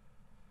too.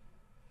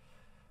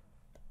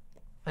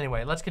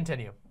 Anyway, let's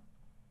continue.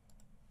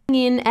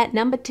 In at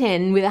number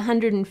 10 with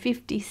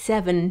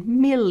 157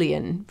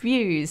 million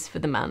views for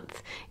the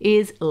month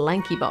is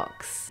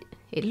Lankybox.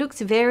 It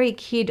looks very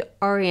kid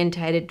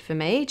orientated for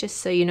me. Just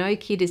so you know,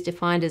 kid is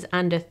defined as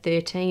under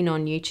 13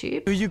 on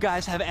YouTube. Do you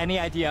guys have any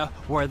idea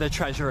where the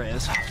treasure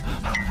is?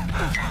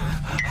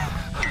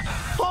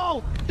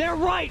 Oh, they're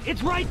right.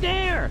 It's right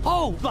there.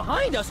 Oh,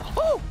 behind us.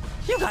 Oh,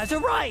 you guys are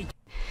right.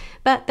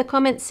 But the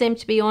comments seem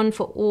to be on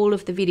for all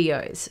of the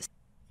videos.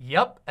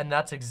 Yep, and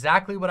that's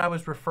exactly what I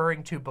was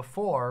referring to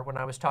before when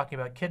I was talking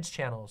about kids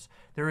channels.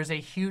 There is a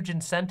huge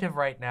incentive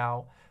right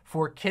now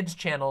for kids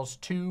channels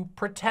to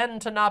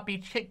pretend to not be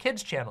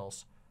kids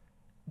channels.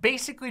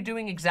 Basically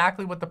doing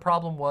exactly what the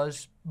problem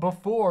was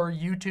before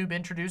YouTube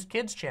introduced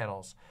kids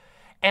channels.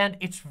 And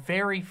it's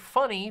very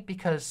funny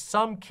because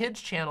some kids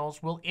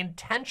channels will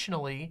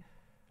intentionally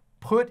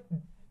put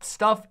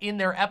stuff in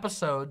their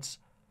episodes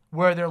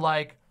where they're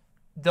like,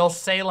 they'll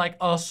say like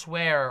a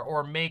swear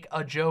or make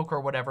a joke or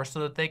whatever so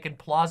that they can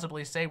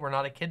plausibly say we're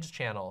not a kids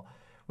channel,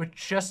 which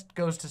just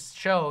goes to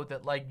show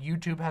that like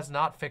YouTube has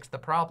not fixed the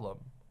problem.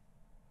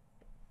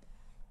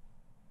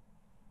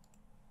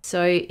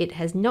 So it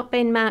has not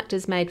been marked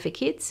as made for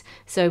kids,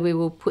 so we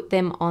will put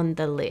them on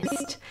the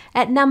list.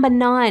 At number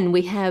 9,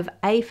 we have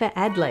A for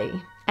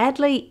Adley.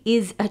 Adley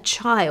is a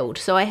child,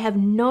 so I have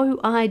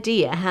no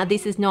idea how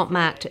this is not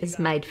marked as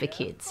made for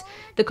kids.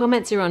 The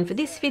comments are on for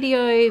this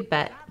video,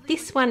 but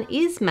this one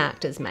is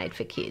marked as made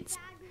for kids.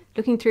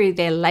 Looking through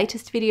their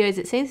latest videos,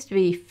 it seems to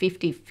be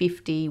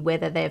 50-50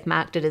 whether they've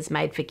marked it as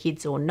made for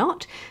kids or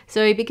not.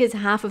 So because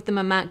half of them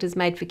are marked as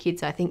made for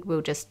kids, I think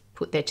we'll just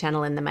put their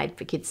channel in the made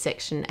for kids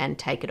section and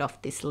take it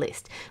off this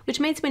list, which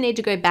means we need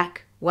to go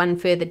back one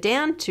further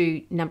down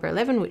to number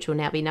 11, which will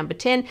now be number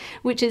 10,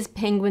 which is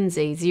Penguin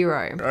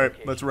Z0. All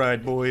right, let's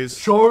ride, boys.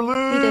 Charlie!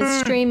 He does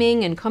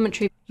streaming and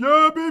commentary.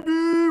 Yeah, baby!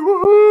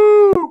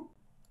 Woohoo!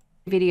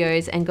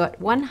 Videos and got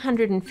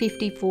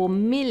 154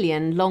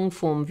 million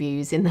long-form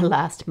views in the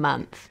last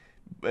month.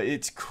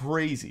 It's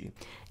crazy.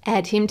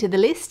 Add him to the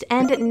list,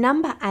 and at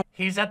number 8...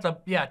 He's at the,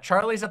 yeah,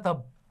 Charlie's at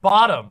the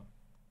bottom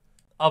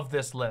of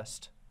this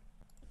list.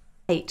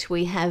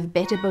 We have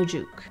Better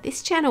Bojuk.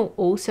 This channel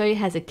also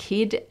has a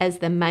kid as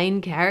the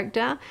main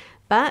character,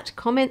 but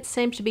comments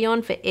seem to be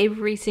on for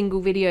every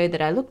single video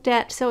that I looked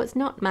at, so it's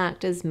not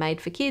marked as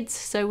made for kids,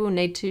 so we'll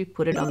need to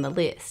put it on the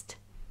list.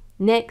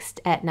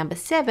 Next, at number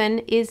 7,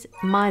 is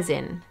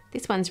Maizen.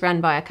 This one's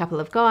run by a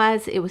couple of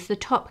guys. It was the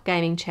top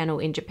gaming channel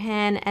in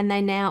Japan, and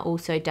they now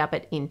also dub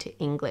it into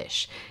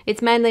English.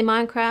 It's mainly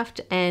Minecraft,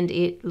 and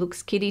it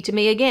looks kiddie to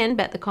me again,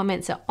 but the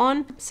comments are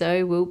on,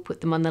 so we'll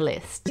put them on the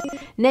list.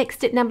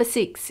 Next, at number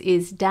 6,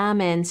 is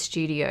Darman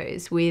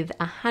Studios with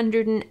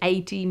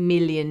 180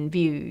 million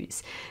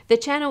views. The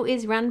channel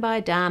is run by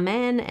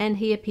Darman, and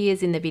he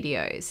appears in the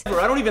videos.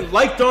 I don't even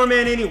like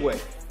Darman anyway.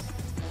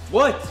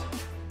 What?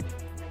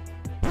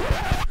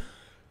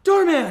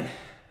 Darman!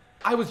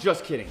 I was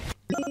just kidding.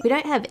 We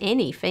don't have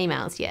any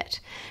females yet.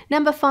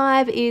 Number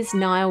 5 is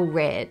Nile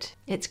Red.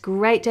 It's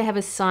great to have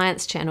a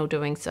science channel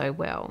doing so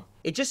well.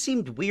 It just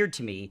seemed weird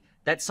to me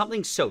that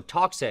something so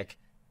toxic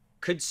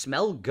could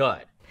smell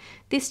good.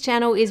 This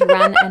channel is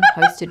run and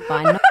hosted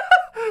by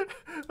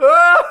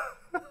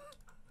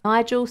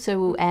Nigel, so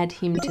we'll add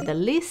him to the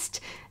list.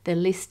 The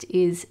list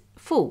is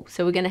full,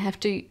 so we're going to have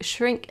to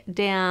shrink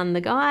down the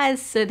guys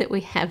so that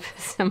we have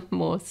some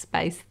more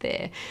space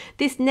there.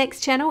 This next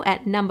channel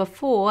at number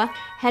 4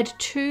 had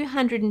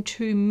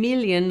 202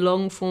 million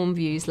long form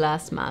views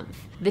last month.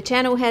 The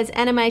channel has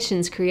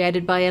animations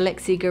created by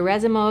Alexei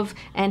Gerasimov,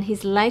 and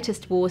his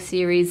latest war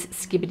series,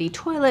 Skibbity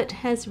Toilet,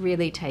 has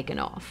really taken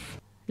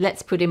off.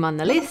 Let's put him on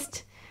the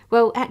list.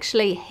 Well,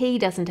 actually, he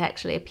doesn't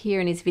actually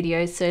appear in his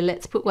videos, so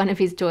let's put one of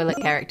his toilet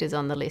characters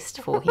on the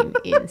list for him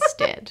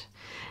instead.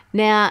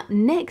 Now,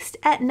 next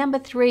at number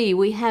 3,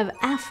 we have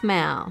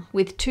Afmao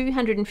with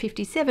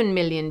 257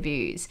 million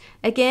views.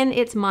 Again,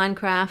 it's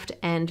Minecraft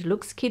and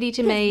looks kiddie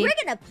to me. We're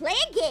gonna play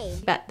a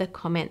game. But the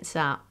comments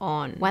are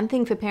on. One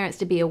thing for parents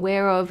to be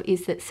aware of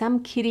is that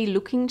some kiddie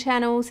looking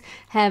channels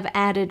have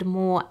added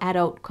more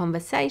adult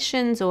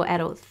conversations or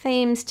adult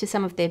themes to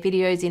some of their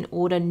videos in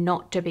order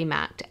not to be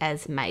marked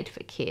as made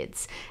for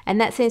kids.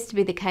 And that seems to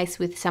be the case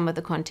with some of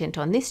the content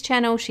on this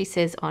channel. She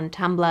says on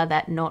Tumblr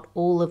that not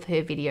all of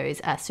her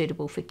videos are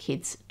suitable for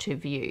kids to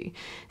view.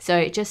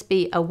 So just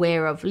be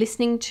aware of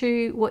listening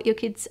to what your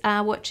kids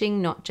are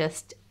watching, not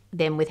just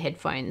them with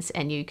headphones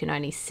and you can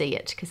only see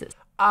it because it's...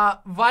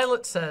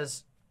 Violet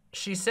says,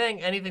 she's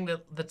saying anything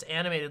that's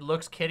animated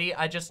looks kiddie.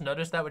 I just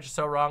noticed that, which is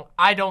so wrong.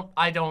 I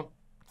don't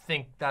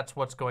think that's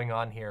what's going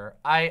on here.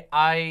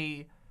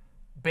 I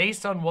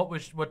based on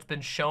what's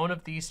been shown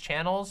of these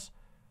channels,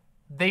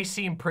 they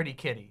seem pretty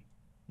kiddie.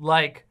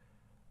 Like,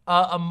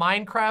 a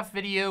Minecraft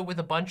video with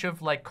a bunch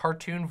of like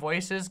cartoon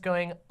voices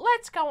going,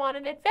 let's go on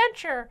an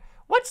adventure.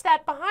 What's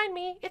that behind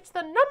me? It's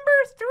the number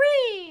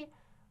 3.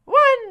 1,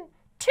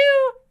 2,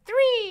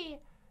 3.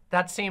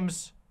 That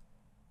seems,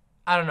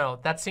 I don't know.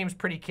 That seems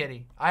pretty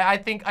kiddie. I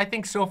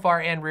think so far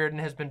Ann Reardon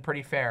has been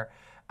pretty fair.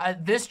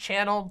 This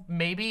channel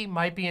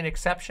might be an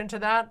exception to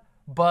that,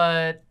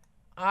 but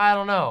I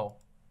don't know.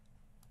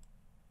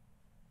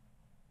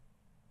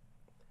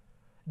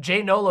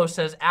 Jay Nolo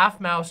says,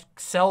 AFMouse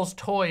sells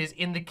toys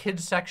in the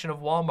kids section of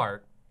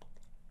Walmart.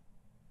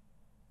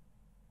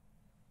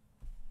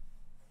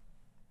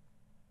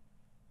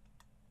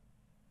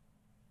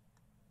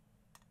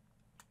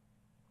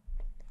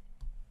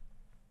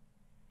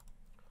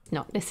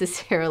 Not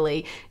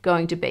necessarily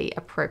going to be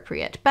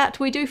appropriate. But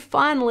we do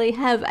finally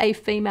have a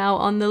female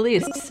on the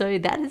list, so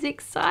that is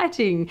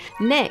exciting.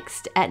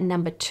 Next, at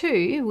number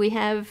 2, we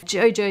have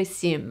Jojo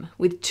Sim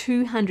with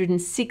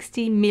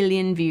 260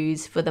 million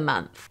views for the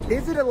month.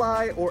 Is it a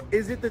lie or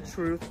is it the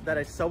truth that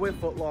a Subway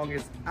footlong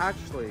is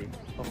actually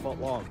a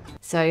footlong?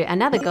 So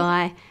another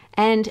guy.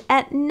 And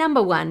at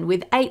number 1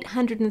 with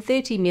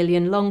 830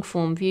 million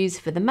long-form views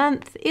for the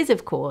month is,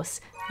 of course,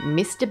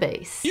 Mr.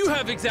 Beast. You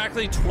have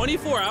exactly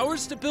 24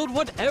 hours to build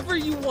whatever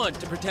you want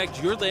to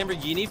protect your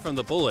Lamborghini from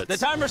the bullets. The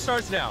timer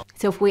starts now.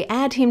 So if we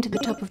add him to the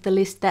top of the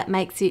list, that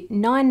makes it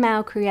 9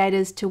 male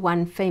creators to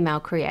 1 female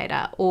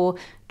creator, or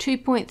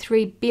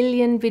 2.3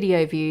 billion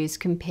video views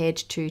compared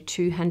to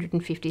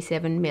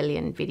 257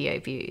 million video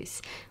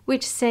views,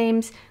 which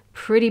seems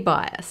pretty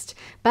biased.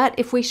 But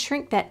if we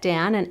shrink that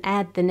down and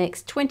add the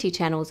next 20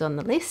 channels on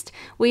the list,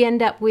 we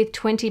end up with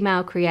 20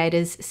 male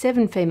creators,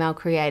 7 female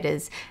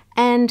creators,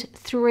 and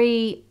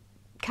 3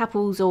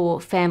 couples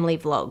or family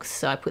vlogs.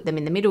 So I put them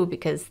in the middle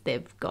because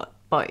they've got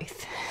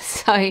both.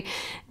 So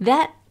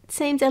that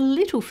seems a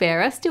little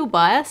fairer, still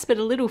biased, but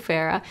a little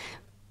fairer.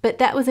 But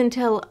that was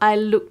until I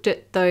looked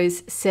at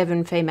those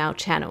 7 female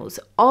channels.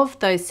 Of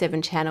those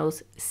 7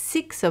 channels,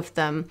 6 of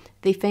them,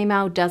 the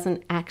female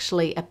doesn't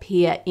actually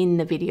appear in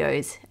the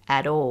videos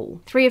at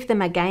all. 3 of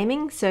them are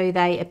gaming, so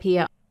they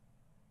appear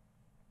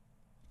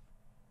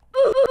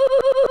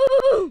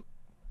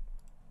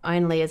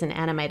only as an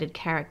animated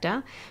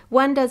character.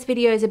 1 does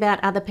videos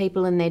about other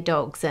people and their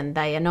dogs, and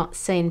they are not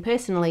seen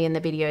personally in the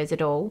videos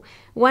at all.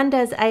 1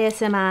 does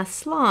ASMR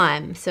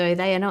slime, so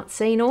they are not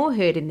seen or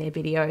heard in their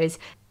videos.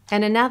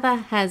 And another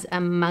has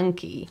a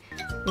monkey,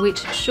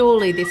 which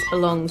surely this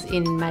belongs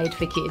in Made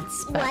for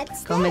Kids, but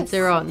comments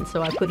are on,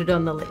 so I put it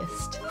on the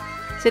list.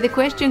 So the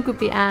question could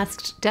be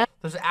asked,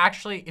 there's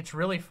actually, it's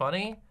really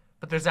funny,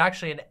 but there's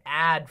actually an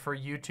ad for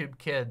YouTube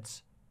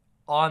Kids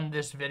on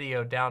this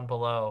video down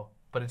below,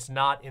 but it's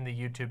not in the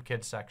YouTube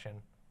Kids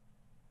section.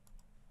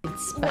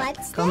 But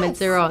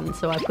comments are on,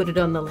 so I put it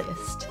on the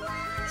list.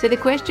 So the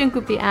question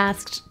could be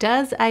asked,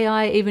 does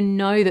AI even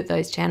know that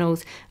those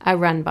channels are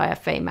run by a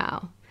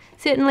female?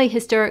 Certainly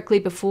historically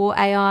before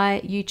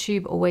AI,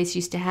 YouTube always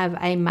used to have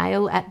a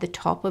male at the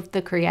top of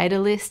the creator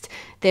list.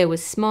 There was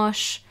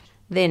Smosh,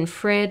 then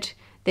Fred,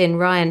 then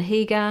Ryan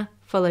Heger,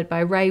 followed by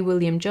Ray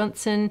William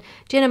Johnson.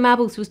 Jenna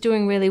Marbles was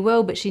doing really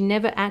well, but she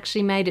never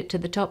actually made it to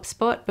the top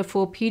spot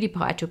before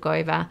PewDiePie took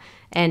over.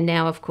 And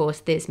now, of course,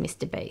 there's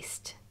Mr.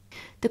 Beast.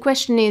 The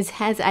question is,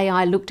 has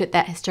AI looked at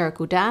that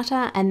historical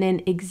data and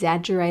then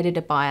exaggerated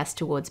a bias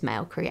towards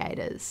male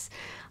creators?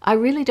 I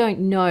really don't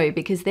know,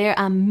 because there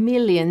are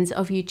millions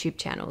of YouTube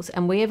channels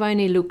and we have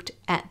only looked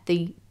at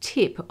the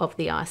tip of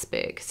the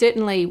iceberg.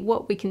 Certainly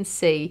what we can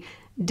see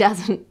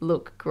doesn't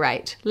look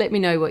great. Let me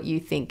know what you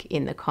think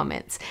in the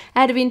comments.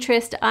 Out of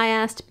interest, I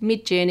asked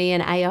Midjourney,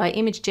 an AI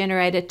image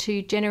generator,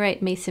 to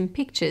generate me some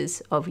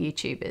pictures of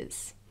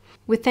YouTubers.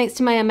 With thanks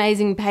to my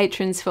amazing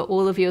patrons for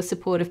all of your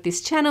support of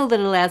this channel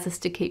that allows us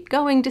to keep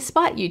going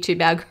despite YouTube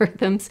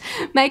algorithms,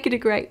 make it a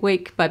great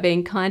week by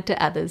being kind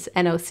to others,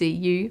 and I'll see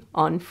you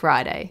on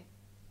Friday.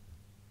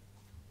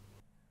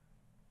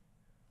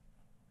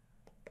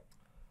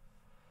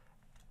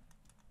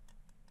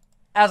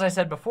 As I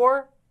said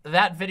before,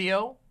 that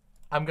video,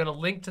 I'm going to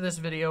link to this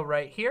video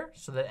right here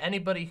so that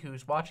anybody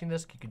who's watching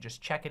this, you can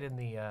just check it in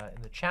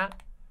the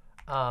chat.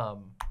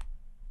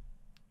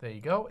 There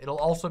you go. It'll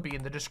also be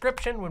in the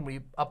description when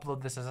we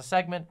upload this as a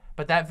segment.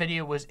 But that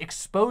video was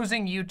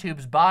exposing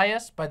YouTube's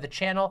bias by the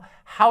channel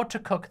How to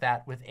Cook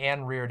That with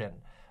Ann Reardon.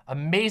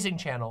 Amazing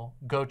channel.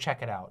 Go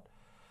check it out.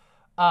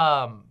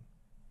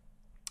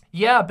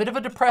 Yeah, a bit of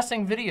a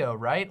depressing video,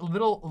 right? A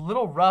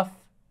little rough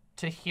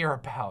to hear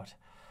about.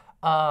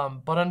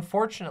 But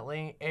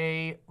unfortunately,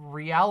 a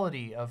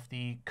reality of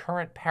the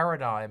current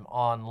paradigm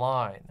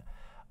online.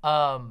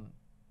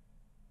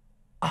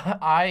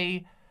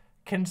 I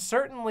can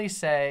certainly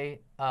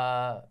say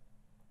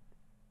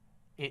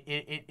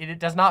it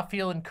does not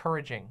feel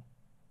encouraging,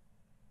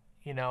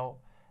 you know,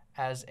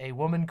 as a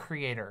woman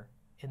creator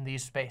in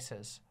these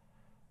spaces.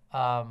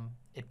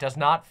 It does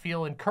not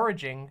feel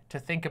encouraging to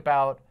think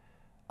about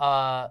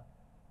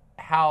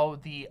how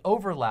the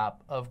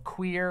overlap of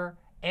queer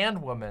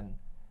and woman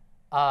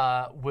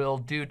will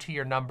do to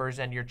your numbers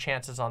and your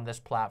chances on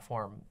this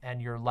platform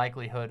and your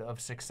likelihood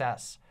of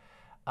success.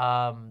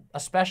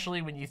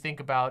 Especially when you think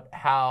about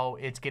how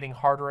it's getting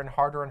harder and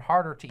harder and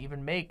harder to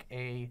even make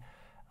a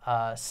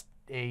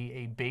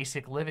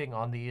basic living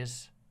on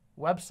these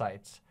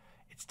websites.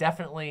 It's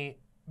definitely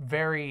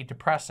very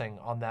depressing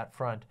on that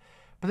front.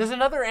 But there's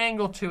another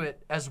angle to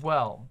it as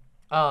well.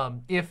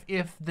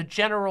 If the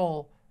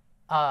general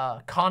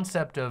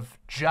concept of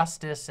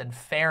justice and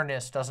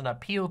fairness doesn't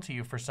appeal to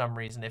you for some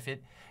reason, if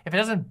it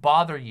doesn't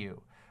bother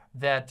you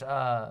that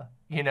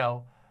you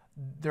know,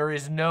 there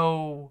is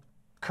no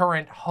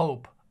current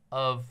hope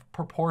of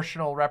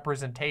proportional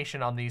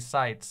representation on these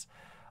sites,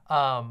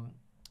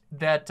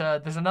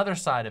 there's another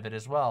side of it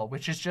as well,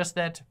 which is just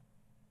that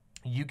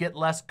you get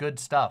less good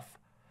stuff.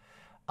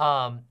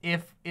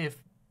 If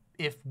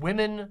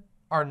women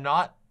are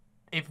not,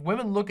 if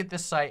women look at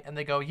this site and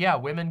they go, yeah,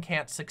 women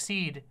can't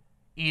succeed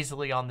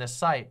easily on this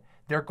site,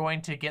 they're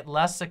going to get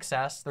less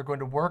success, they're going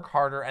to work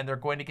harder, and they're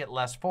going to get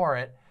less for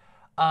it.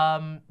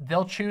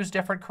 They'll choose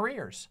different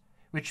careers,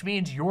 which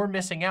means you're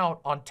missing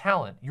out on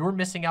talent. You're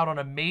missing out on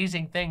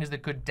amazing things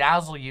that could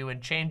dazzle you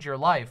and change your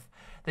life,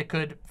 that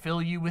could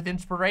fill you with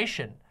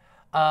inspiration,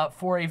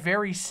 for a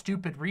very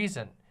stupid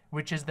reason,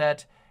 which is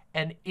that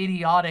an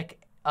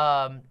idiotic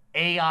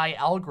AI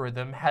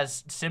algorithm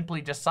has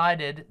simply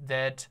decided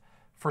that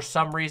for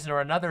some reason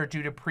or another,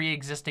 due to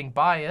pre-existing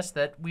bias,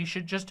 that we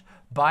should just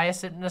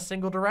bias it in a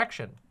single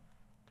direction.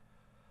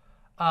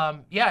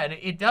 Yeah, and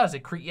it does.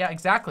 Yeah,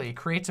 exactly. It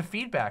creates a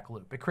feedback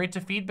loop. It creates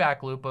a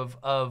feedback loop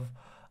of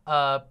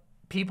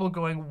people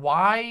going,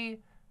 why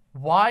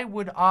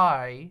would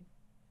I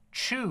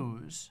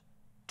choose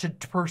to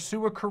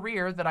pursue a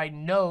career that I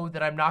know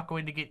that I'm not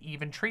going to get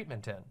even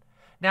treatment in?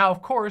 Now,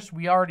 of course,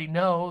 we already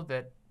know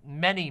that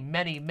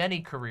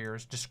many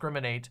careers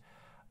discriminate,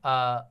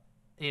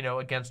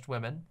 against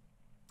women,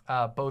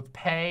 both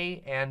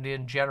pay and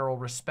in general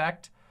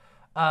respect,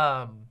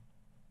 and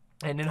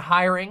in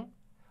hiring.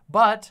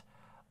 But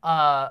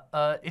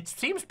it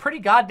seems pretty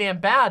goddamn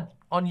bad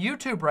on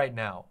YouTube right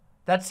now.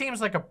 That seems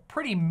like a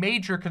pretty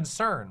major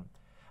concern.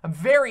 I'm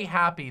very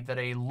happy that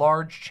a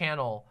large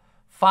channel,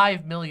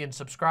 5 million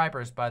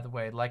subscribers, by the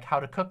way, like How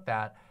to Cook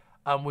That,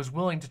 was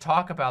willing to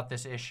talk about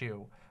this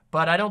issue.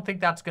 But I don't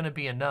think that's going to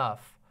be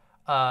enough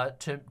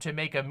to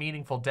make a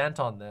meaningful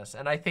dent on this.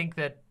 And I think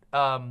that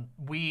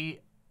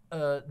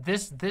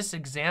this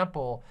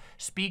example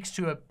speaks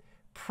to a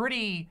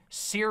pretty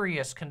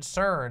serious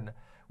concern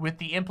with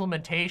the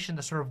implementation,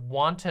 the sort of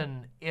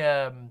wanton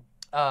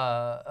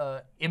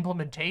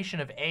implementation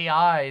of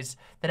AIs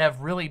that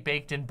have really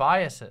baked in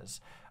biases.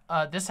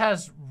 This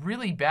has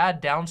really bad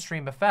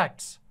downstream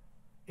effects.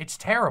 It's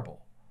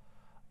terrible.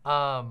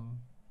 I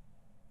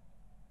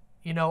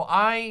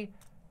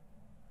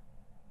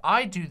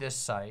do this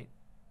site.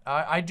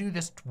 I do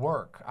this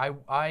work.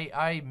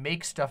 I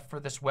make stuff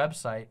for this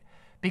website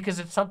because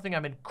it's something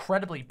I'm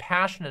incredibly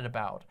passionate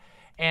about.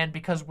 And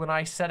because when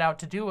I set out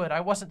to do it,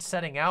 I wasn't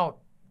setting out,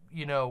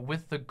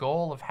 with the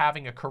goal of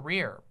having a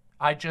career.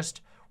 I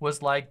just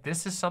was like,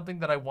 this is something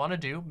that I want to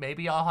do.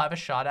 Maybe I'll have a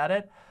shot at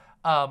it.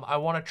 I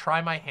want to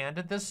try my hand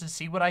at this and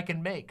see what I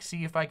can make,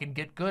 see if I can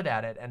get good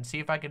at it, and see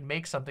if I can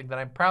make something that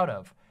I'm proud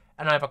of.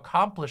 And I've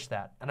accomplished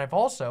that. And I've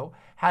also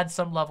had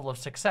some level of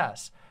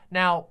success.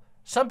 Now,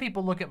 some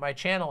people look at my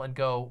channel and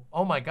go,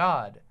 oh my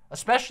God,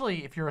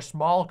 especially if you're a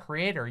small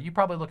creator, you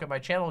probably look at my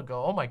channel and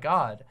go, oh my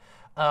God,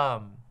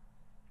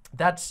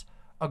 that's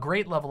a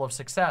great level of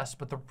success.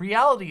 But the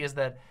reality is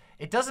that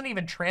it doesn't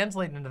even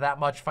translate into that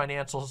much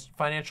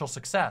financial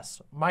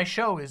success. My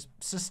show is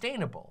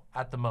sustainable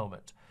at the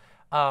moment.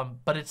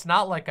 But it's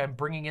not like I'm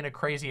bringing in a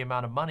crazy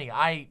amount of money.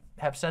 I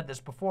have said this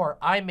before,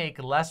 I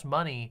make less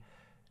money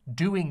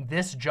doing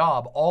this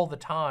job all the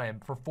time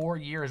for 4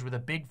 years with a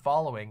big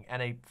following and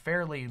a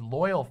fairly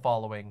loyal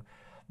following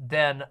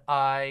than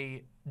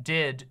I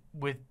did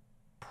with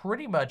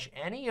pretty much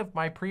any of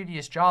my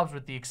previous jobs,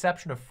 with the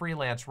exception of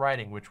freelance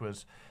writing, that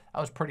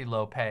was pretty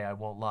low pay, I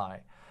won't lie.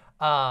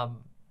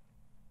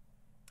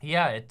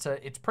 Yeah,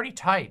 it's pretty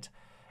tight.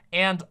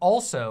 And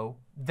also,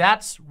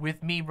 that's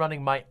with me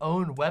running my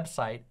own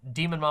website,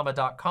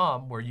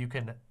 demonmama.com, where you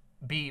can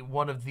be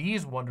one of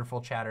these wonderful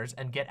chatters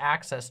and get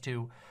access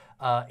to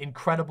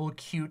incredible,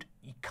 cute,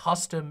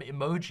 custom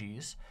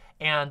emojis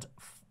and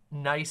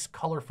nice,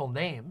 colorful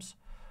names.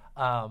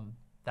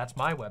 That's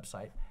my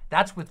website.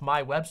 That's with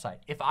my website.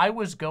 If I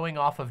was going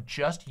off of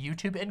just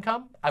YouTube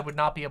income, I would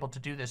not be able to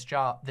do this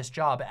job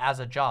as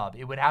a job.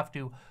 It would have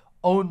to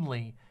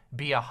only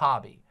be a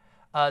hobby.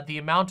 The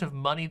amount of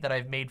money that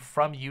I've made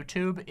from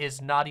YouTube is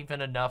not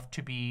even enough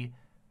to be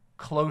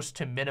close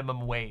to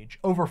minimum wage.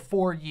 Over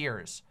 4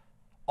 years,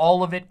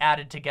 all of it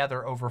added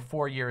together over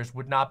 4 years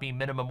would not be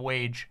minimum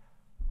wage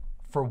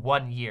for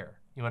 1 year,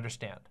 you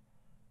understand,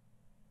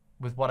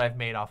 with what I've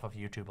made off of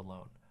YouTube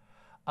alone.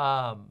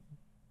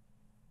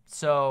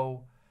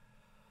 So,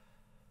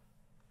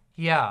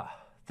 yeah,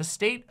 the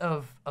state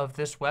of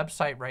this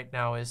website right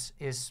now is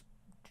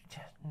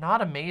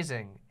not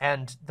amazing.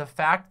 And the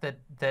fact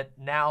that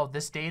now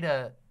this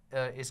data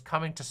is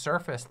coming to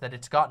surface, that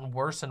it's gotten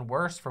worse and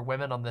worse for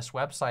women on this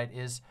website,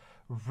 is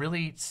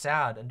really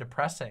sad and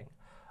depressing.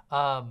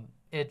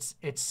 It's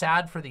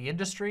sad for the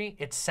industry.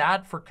 It's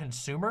sad for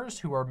consumers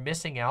who are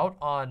missing out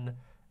on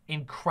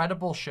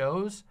incredible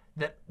shows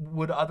that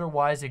would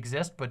otherwise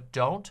exist but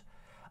don't.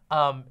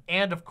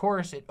 And of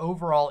course, it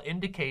overall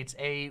indicates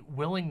a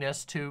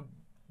willingness to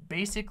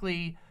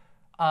basically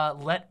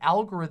let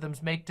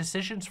algorithms make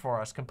decisions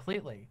for us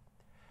completely.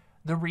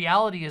 The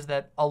reality is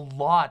that a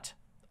lot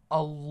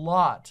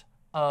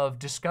of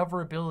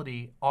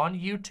discoverability on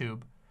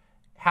YouTube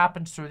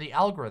happens through the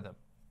algorithm.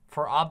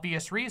 for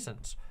obvious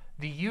reasons.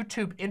 The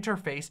YouTube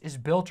interface is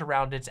built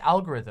around its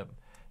algorithm.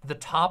 The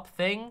top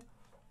thing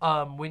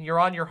when you're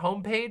on your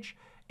homepage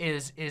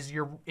is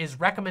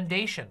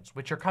recommendations,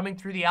 which are coming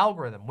through the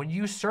algorithm. When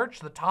you search,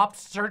 the top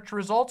search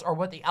results are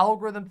what the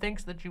algorithm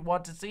thinks that you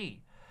want to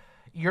see.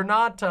 You're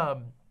not,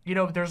 you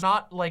know, there's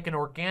not like an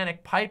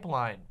organic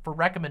pipeline for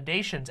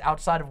recommendations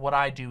outside of what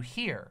I do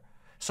here.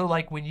 So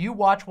like when you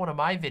watch one of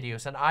my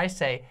videos and I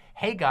say,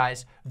 hey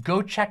guys,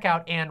 go check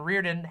out Ann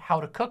Reardon, how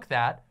to cook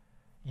that,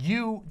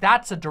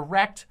 that's a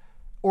direct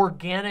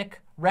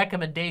organic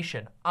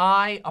recommendation.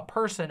 I, a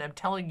person, am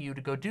telling you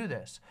to go do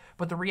this.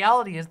 But the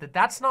reality is that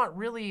that's not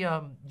really,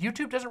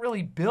 YouTube doesn't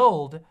really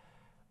build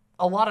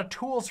a lot of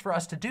tools for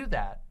us to do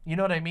that. You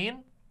know what I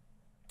mean?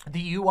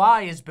 The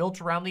UI is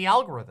built around the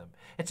algorithm.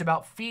 It's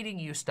about feeding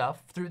you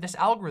stuff through this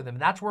algorithm.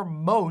 That's where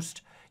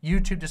most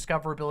YouTube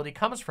discoverability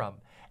comes from.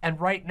 And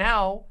right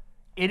now,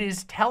 it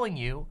is telling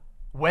you,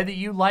 whether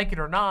you like it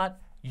or not,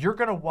 you're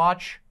gonna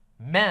watch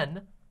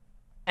men,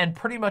 and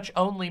pretty much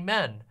only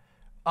men,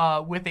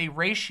 with a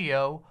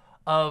ratio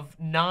of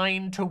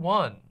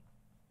 9:1.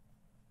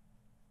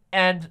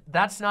 And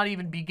that's not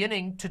even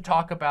beginning to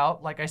talk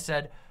about, like I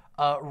said,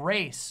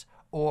 race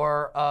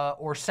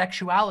or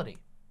sexuality.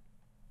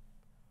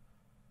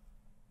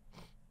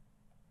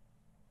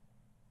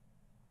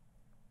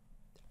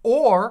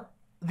 Or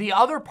the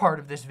other part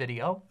of this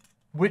video,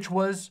 which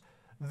was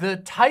the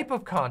type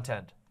of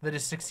content that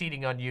is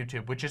succeeding on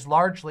YouTube, which is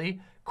largely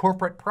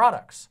corporate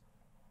products.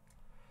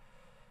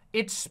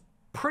 It's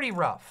pretty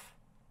rough.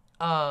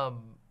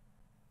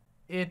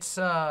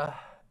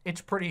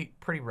 It's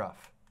pretty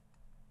rough.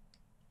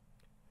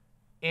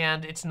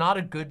 And it's not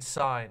a good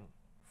sign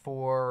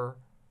for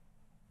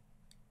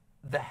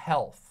the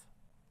health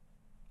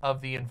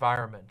of the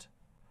environment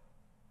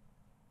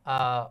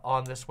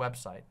on this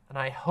website. And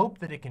I hope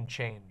that it can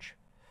change.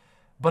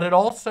 But it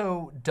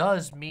also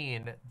does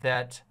mean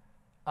that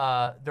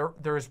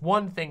there is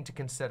one thing to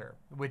consider,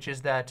 which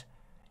is that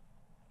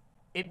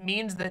it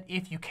means that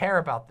if you care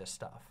about this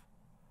stuff,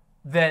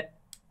 that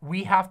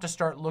we have to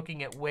start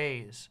looking at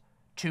ways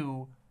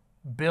to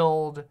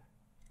build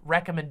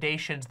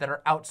recommendations that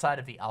are outside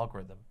of the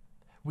algorithm.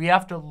 We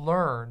have to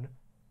learn,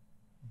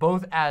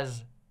 both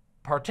as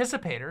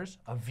participators,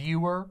 a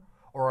viewer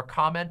or a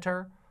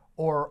commenter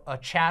or a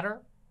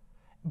chatter,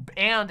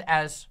 and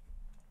as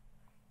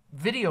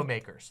video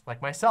makers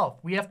like myself,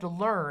 we have to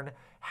learn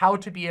how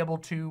to be able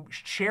to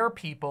share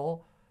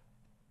people,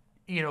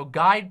 you know,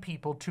 guide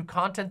people to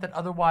content that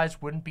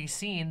otherwise wouldn't be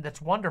seen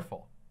that's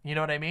wonderful. You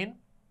know what I mean?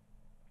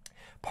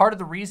 Part of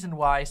the reason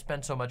why I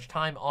spend so much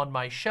time on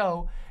my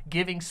show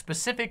giving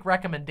specific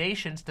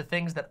recommendations to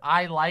things that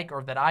I like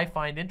or that I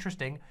find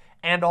interesting,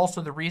 and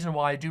also the reason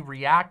why I do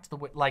react the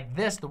way, like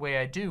this, the way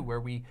I do, where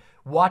we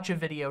watch a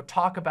video,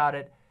 talk about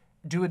it,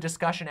 do a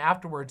discussion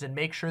afterwards, and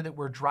make sure that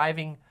we're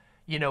driving,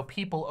 you know,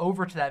 people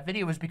over to that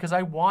video, is because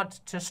I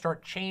want to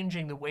start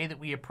changing the way that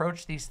we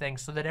approach these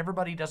things so that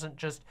everybody doesn't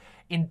just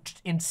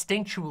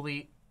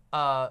instinctually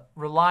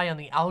rely on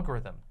the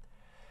algorithm.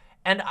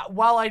 And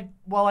while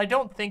I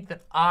don't think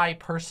that I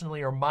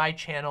personally or my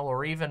channel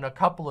or even a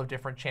couple of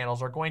different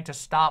channels are going to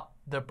stop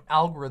the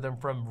algorithm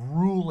from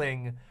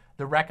ruling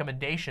the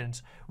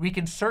recommendations, we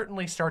can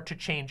certainly start to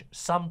change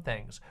some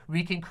things.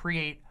 We can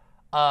create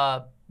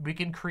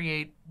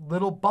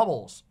little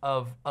bubbles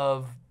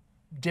of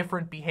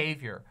different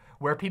behavior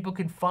where people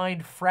can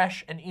find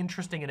fresh and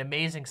interesting and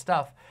amazing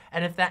stuff.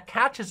 And if that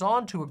catches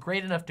on to a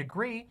great enough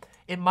degree,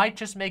 it might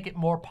just make it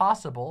more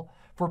possible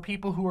for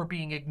people who are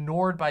being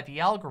ignored by the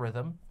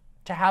algorithm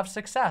to have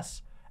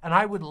success. And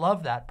I would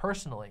love that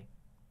personally.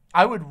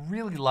 I would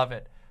really love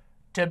it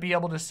to be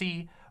able to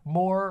see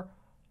more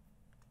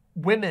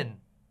women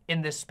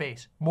in this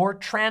space, more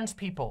trans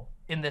people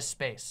in this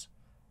space.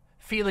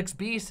 Felix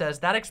B says,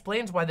 that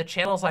explains why the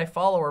channels I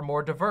follow are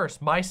more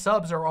diverse. My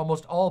subs are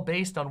almost all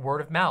based on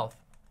word of mouth.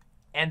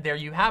 And there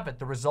you have it.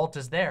 The result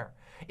is there.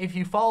 If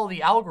you follow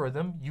the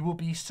algorithm, you will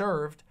be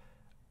served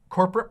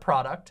corporate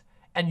product,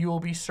 and you will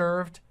be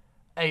served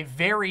a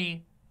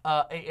very,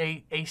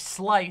 a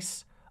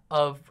slice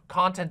of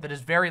content that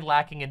is very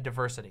lacking in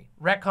diversity.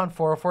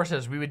 Retcon404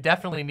 says, we would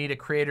definitely need a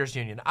creators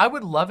union. I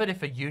would love it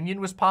if a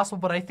union was possible,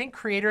 but I think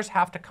creators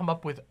have to come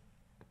up with,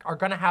 are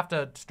gonna have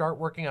to start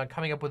working on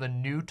coming up with a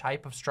new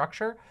type of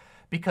structure,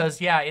 because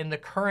yeah, in the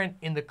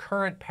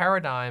current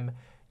paradigm,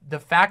 the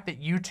fact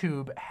that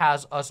YouTube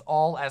has us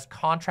all as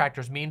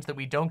contractors means that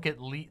we don't get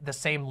the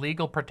same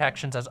legal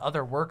protections as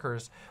other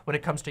workers when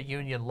it comes to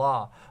union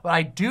law. But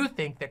I do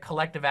think that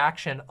collective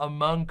action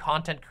among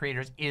content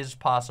creators is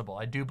possible.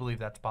 I do believe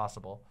that's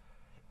possible.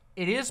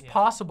 It is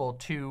possible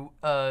to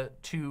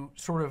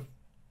sort of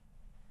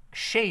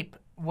shape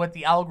what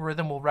the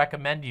algorithm will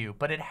recommend you,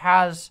 but it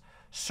has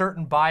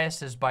certain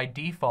biases by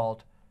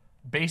default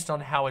based on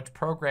how it's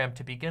programmed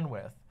to begin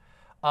with.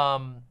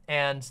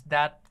 And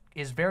that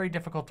is very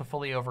difficult to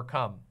fully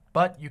overcome,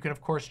 but you can of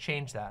course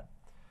change that.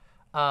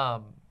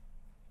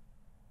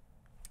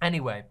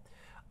 Anyway,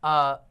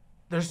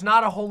 there's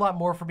not a whole lot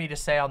more for me to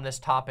say on this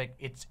topic.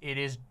 It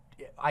is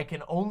I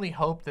can only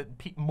hope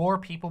that more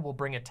people will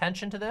bring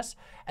attention to this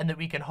and that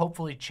we can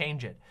hopefully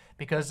change it,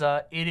 because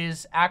it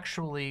is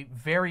actually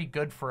very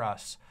good for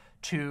us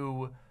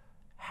to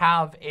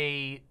have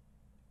a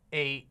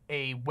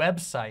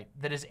website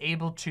that is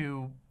able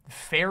to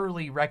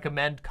fairly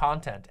recommend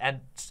content, and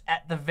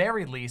at the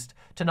very least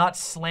to not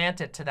slant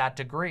it to that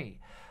degree.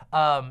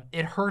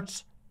 It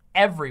hurts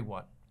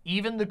everyone,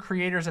 even the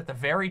creators at the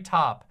very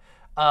top,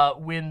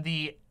 when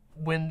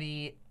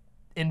the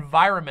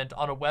environment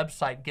on a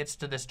website gets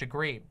to this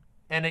degree.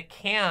 And it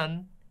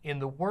can, in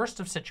the worst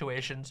of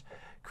situations,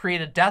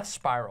 create a death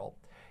spiral.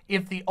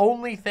 If the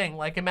only thing,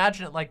 like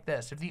imagine it like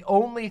this, if the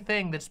only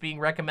thing that's being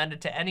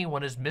recommended to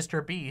anyone is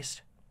Mr.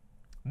 Beast,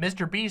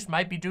 Mr. Beast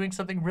might be doing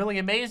something really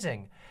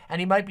amazing, and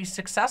he might be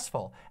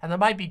successful, and that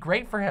might be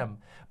great for him,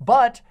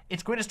 but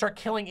it's going to start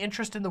killing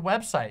interest in the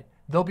website.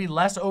 There'll be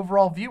less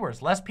overall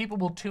viewers. Less people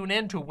will tune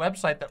in to a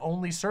website that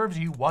only serves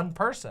you one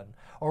person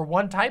or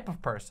one type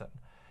of person.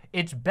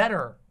 It's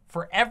better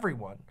for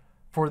everyone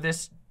for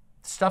this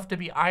stuff to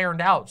be ironed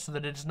out so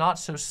that it's not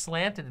so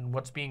slanted in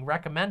what's being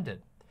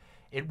recommended.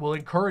 It will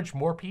encourage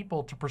more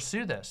people to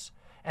pursue this.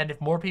 And if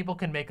more people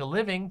can make a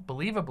living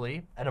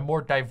believably, and a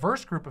more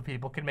diverse group of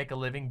people can make a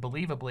living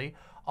believably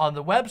on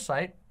the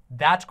website,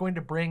 that's going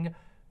to bring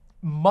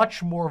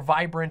much more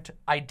vibrant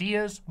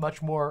ideas,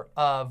 much more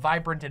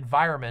vibrant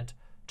environment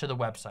to the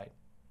website.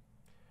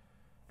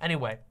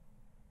 Anyway,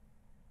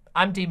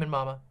 I'm Demon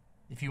Mama.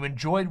 If you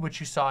enjoyed what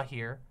you saw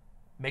here,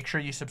 make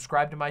sure you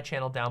subscribe to my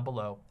channel down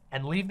below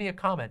and leave me a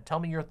comment. Tell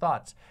me your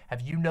thoughts.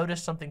 Have you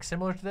noticed something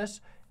similar to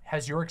this?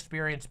 Has your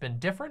experience been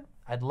different?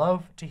 I'd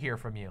love to hear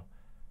from you.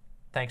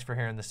 Thanks for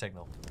hearing the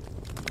signal.